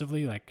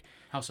defensively. Like,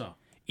 how so?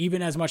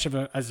 Even as much of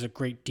a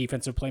great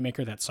defensive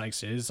playmaker that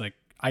Sykes is, like,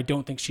 I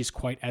don't think she's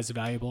quite as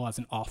valuable as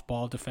an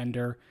off-ball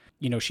defender.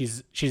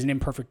 She's an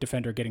imperfect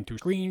defender getting through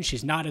screens.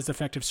 She's not as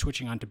effective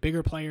switching onto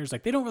bigger players.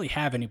 Like, they don't really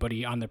have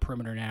anybody on the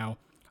perimeter now,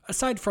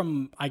 aside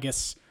from, I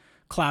guess,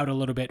 Cloud a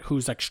little bit,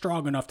 who's like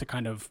strong enough to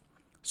kind of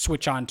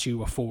switch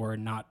onto a four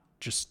and not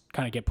just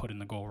kind of get put in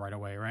the goal right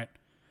away, right?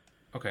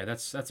 Okay,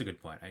 that's a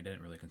good point. I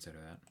didn't really consider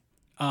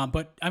that.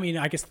 But I mean,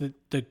 I guess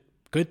the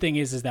good thing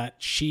is that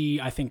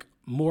she, I think,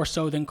 more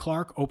so than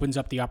Clark, opens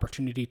up the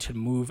opportunity to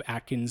move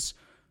Atkins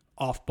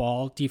off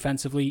ball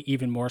defensively,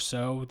 even more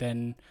so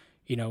than,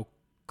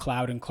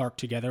 Cloud and Clark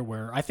together,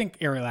 where I think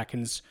Ariel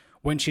Atkins,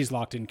 when she's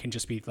locked in, can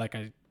just be, like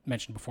I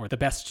mentioned before, the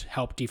best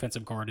help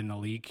defensive guard in the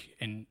league.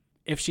 And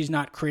if she's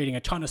not creating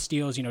a ton of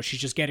steals, she's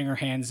just getting her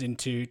hands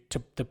into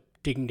the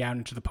digging down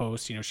into the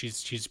post,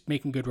 she's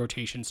making good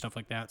rotation, stuff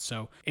like that.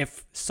 So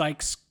if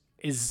Sykes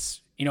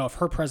is, if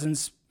her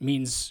presence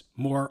means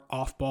more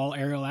off ball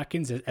Ariel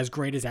Atkins, as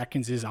great as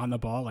Atkins is on the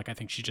ball, like I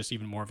think she's just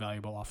even more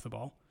valuable off the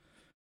ball.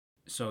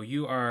 So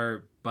you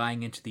are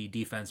buying into the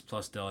defense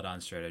plus Delle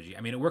Donne strategy.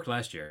 I mean, it worked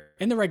last year.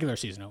 In the regular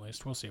season, at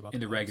least. We'll see about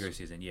in the regular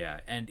season, yeah.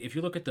 And if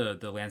you look at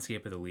the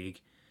landscape of the league,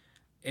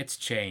 it's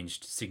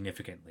changed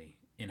significantly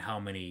in how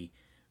many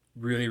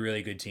really,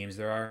 really good teams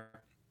there are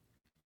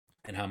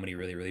and how many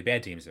really, really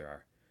bad teams there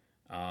are.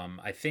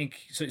 I think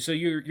so. So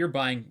you're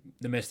buying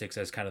the Mystics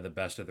as kind of the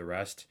best of the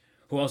rest.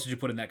 Who else did you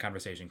put in that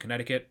conversation?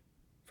 Connecticut,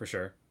 for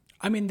sure.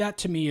 I mean, that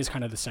to me is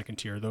kind of the second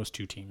tier. Those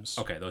two teams.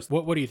 Okay, those.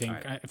 What do you think?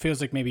 Right. It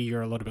feels like maybe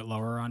you're a little bit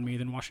lower on me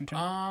than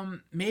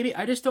Washington. Maybe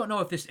I just don't know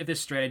if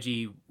this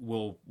strategy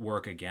will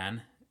work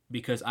again,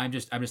 because I'm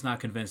just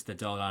not convinced that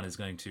Delle Donne is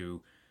going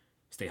to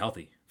stay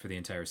healthy for the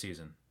entire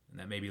season. And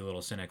that may be a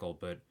little cynical,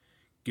 but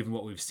given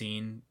what we've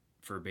seen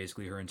for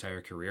basically her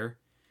entire career,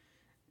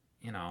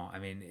 I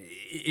mean,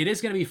 it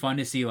is going to be fun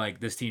to see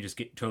like this team just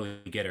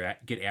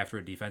get after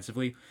it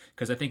defensively.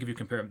 Because I think if you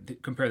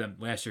compare them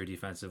last year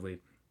defensively,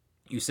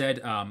 you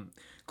said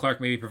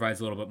Clark maybe provides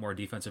a little bit more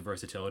defensive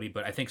versatility,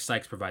 but I think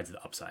Sykes provides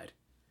the upside.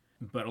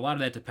 But a lot of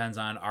that depends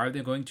on, are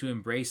they going to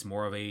embrace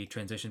more of a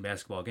transition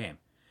basketball game?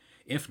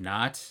 If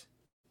not,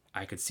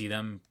 I could see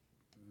them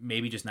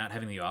maybe just not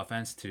having the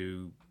offense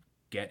to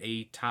get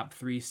a top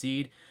 3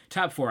 seed.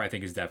 Top 4, I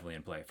think, is definitely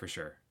in play for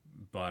sure.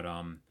 But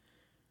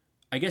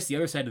I guess the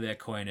other side of that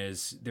coin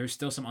is there's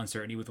still some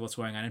uncertainty with what's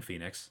going on in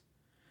Phoenix.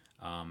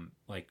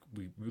 Like,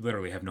 we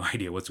literally have no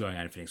idea what's going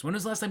on in Phoenix. When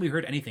was the last time we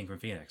heard anything from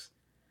Phoenix?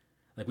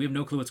 Like, we have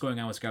no clue what's going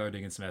on with Skylar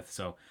Diggins-Smith.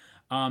 So,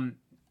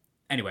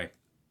 anyway,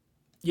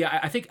 yeah,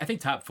 I think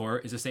top 4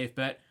 is a safe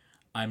bet.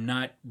 I'm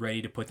not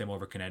ready to put them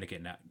over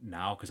Connecticut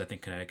now because I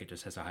think Connecticut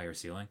just has a higher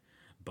ceiling.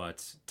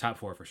 But top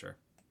 4 for sure.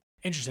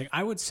 Interesting.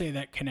 I would say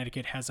that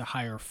Connecticut has a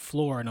higher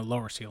floor and a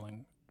lower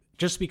ceiling,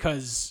 just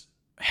because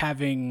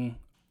having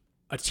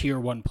a tier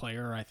 1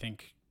 player, I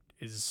think,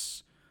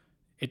 is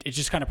it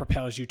just kind of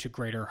propels you to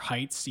greater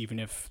heights, even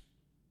if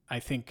I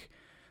think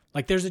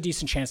like there's a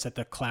decent chance that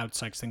the Cloud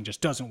Sykes thing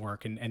just doesn't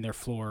work and their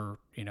floor,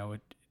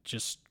 it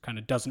just kind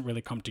of doesn't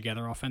really come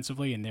together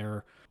offensively, and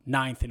they're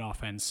 9th in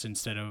offense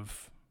instead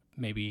of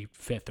maybe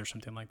 5th or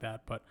something like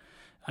that. But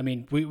I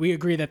mean, we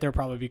agree that they're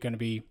probably going to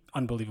be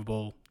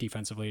unbelievable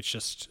defensively. It's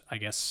just, I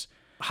guess,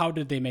 how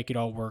did they make it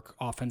all work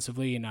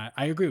offensively? And I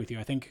agree with you.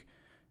 I think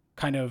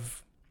kind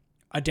of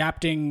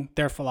adapting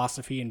their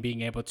philosophy and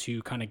being able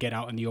to kind of get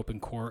out in the open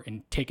court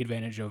and take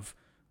advantage of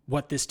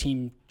what this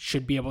team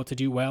should be able to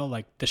do well,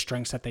 like the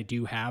strengths that they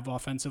do have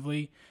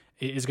offensively,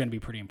 is going to be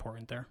pretty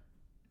important there.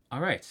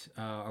 All right.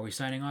 Are we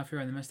signing off here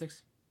on the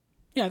Mystics?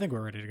 Yeah, I think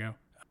we're ready to go.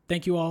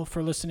 Thank you all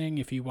for listening.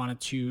 If you wanted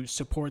to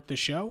support the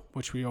show,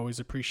 which we always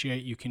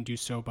appreciate, you can do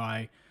so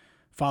by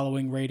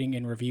following, rating,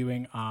 and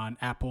reviewing on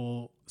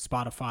Apple,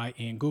 Spotify,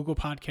 and Google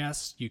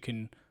Podcasts. You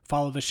can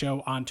follow the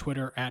show on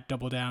Twitter at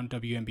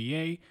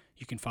DoubleDownWNBA.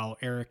 You can follow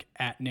Eric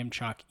at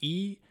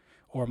NimchalkE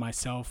or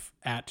myself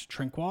at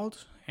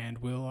Trinkwald, and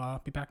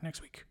we'll be back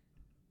next week.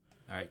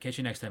 All right, catch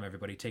you next time,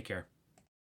 everybody. Take care.